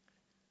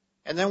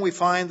 And then we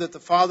find that the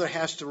father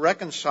has to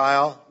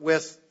reconcile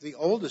with the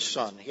oldest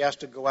son. He has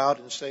to go out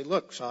and say,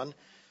 look, son,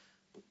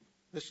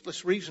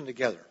 let's reason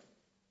together.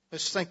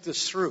 Let's think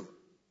this through.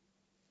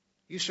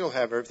 You still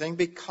have everything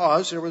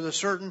because there was a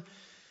certain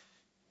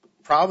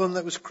problem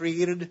that was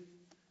created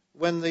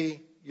when the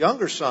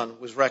younger son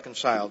was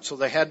reconciled. So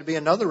there had to be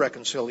another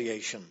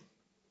reconciliation.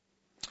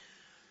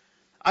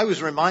 I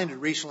was reminded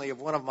recently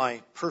of one of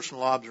my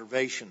personal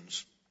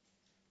observations.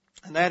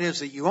 And that is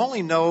that you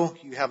only know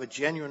you have a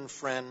genuine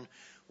friend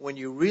when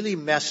you really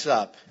mess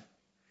up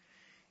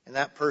and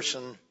that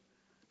person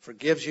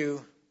forgives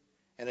you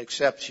and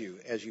accepts you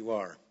as you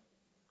are.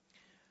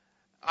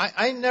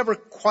 I never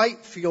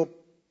quite feel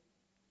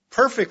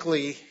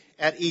perfectly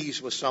at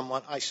ease with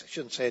someone. I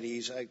shouldn't say at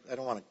ease. I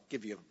don't want to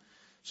give you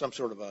some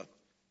sort of a,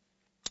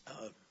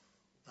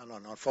 I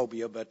don't know,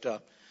 phobia,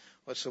 but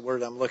what's the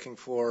word I'm looking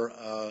for?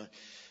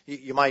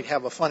 You might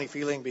have a funny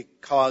feeling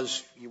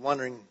because you're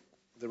wondering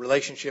the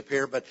relationship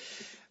here, but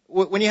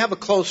when you have a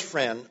close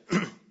friend,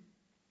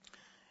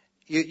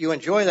 you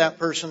enjoy that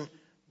person,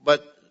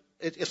 but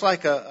it's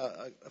like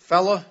a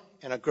fella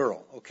and a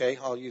girl, okay?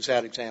 I'll use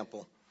that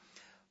example.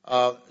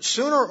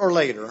 Sooner or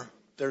later,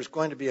 there's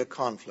going to be a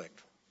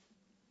conflict.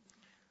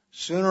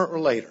 Sooner or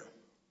later.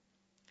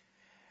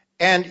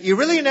 And you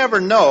really never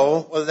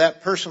know whether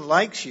that person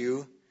likes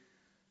you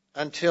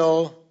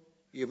until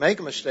you make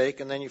a mistake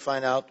and then you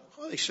find out,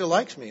 oh, he still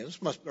likes me,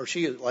 or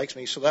she likes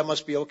me, so that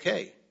must be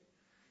okay.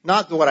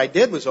 Not that what I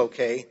did was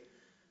okay,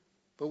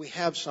 but we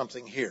have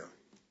something here.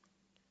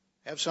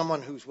 Have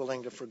someone who's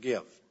willing to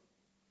forgive.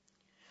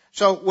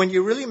 So when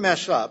you really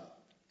mess up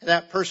and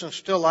that person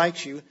still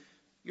likes you,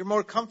 you're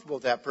more comfortable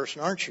with that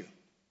person, aren't you?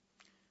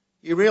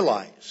 You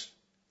realize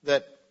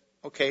that,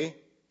 okay,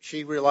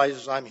 she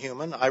realizes I'm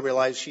human, I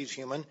realize she's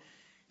human,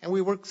 and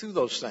we work through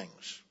those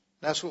things.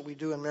 That's what we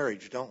do in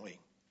marriage, don't we?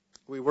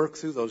 We work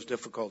through those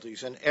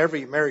difficulties. And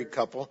every married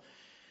couple,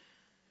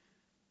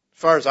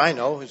 as far as I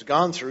know, has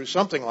gone through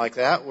something like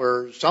that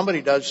where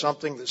somebody does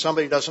something that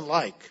somebody doesn't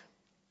like.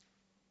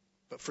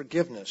 But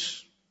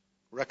forgiveness,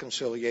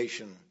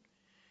 reconciliation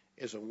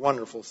is a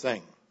wonderful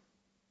thing.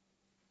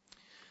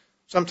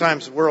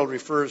 Sometimes the world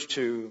refers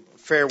to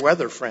fair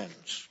weather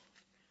friends,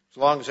 as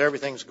long as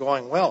everything's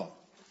going well.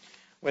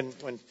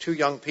 When two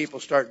young people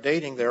start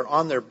dating, they're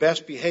on their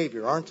best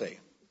behavior, aren't they?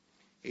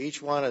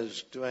 Each one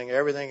is doing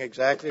everything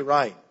exactly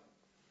right.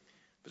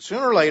 But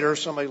sooner or later,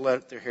 somebody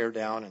let their hair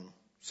down and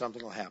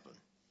something will happen.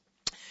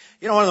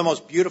 You know, one of the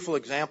most beautiful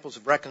examples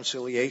of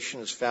reconciliation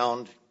is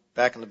found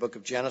back in the book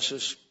of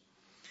Genesis.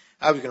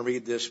 I was going to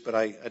read this, but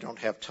I don't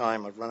have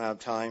time. I've run out of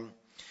time.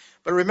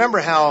 But remember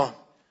how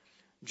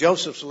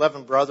Joseph's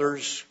 11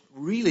 brothers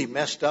really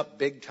messed up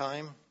big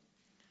time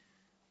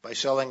by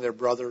selling their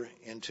brother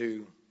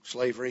into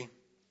slavery?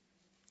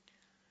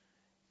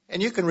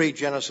 And you can read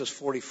Genesis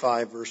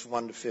 45, verse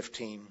 1 to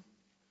 15.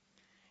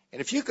 And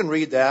if you can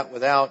read that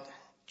without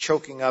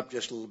choking up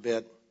just a little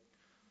bit,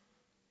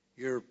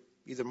 you're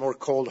either more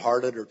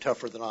cold-hearted or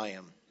tougher than I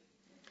am.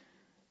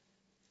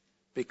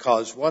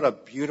 Because what a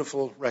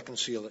beautiful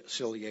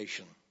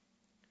reconciliation.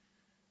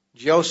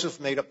 Joseph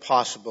made it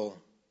possible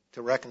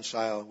to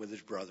reconcile with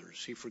his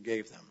brothers. He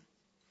forgave them.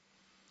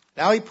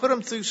 Now he put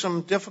them through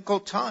some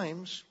difficult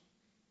times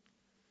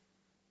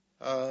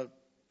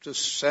to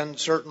send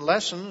certain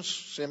lessons.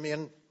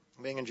 Simeon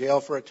being in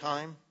jail for a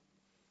time.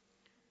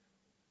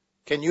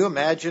 Can you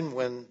imagine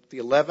when the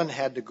 11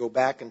 had to go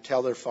back and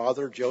tell their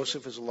father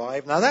Joseph is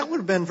alive? Now that would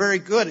have been very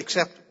good,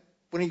 except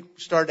when he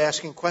started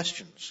asking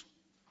questions.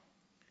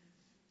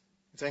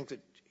 You think that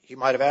he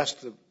might have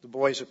asked the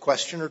boys a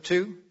question or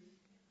two?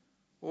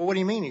 Well, what do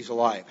you mean he's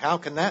alive? How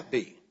can that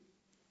be?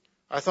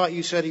 I thought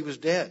you said he was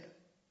dead.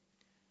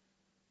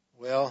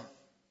 Well,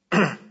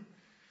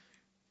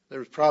 there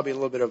was probably a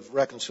little bit of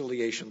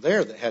reconciliation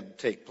there that had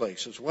to take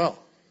place as well.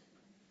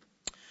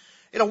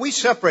 You know, we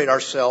separate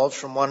ourselves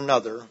from one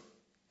another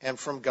and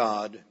from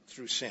God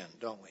through sin,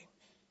 don't we?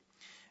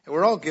 And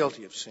we're all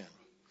guilty of sin.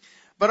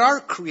 But our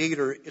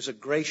Creator is a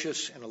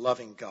gracious and a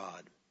loving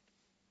God.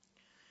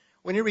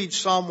 When you read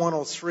Psalm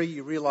 103,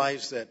 you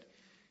realize that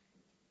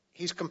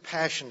He's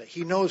compassionate.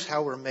 He knows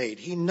how we're made.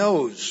 He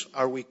knows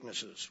our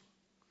weaknesses.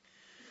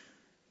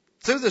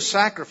 Through the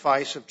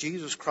sacrifice of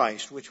Jesus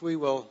Christ, which we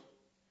will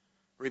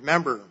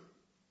remember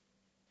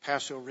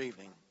Passover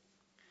evening.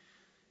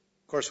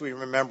 Of course, we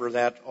remember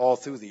that all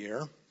through the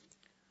year.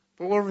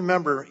 But we'll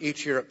remember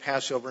each year at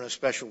Passover in a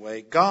special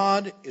way.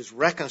 God is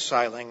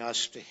reconciling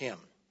us to Him.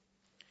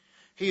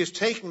 He is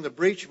taking the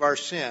breach of our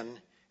sin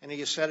and He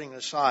is setting it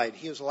aside.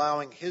 He is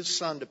allowing His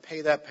Son to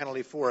pay that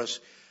penalty for us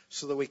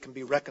so that we can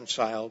be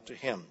reconciled to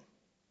Him.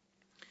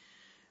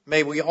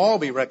 May we all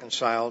be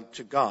reconciled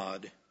to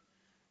God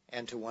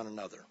and to one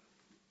another.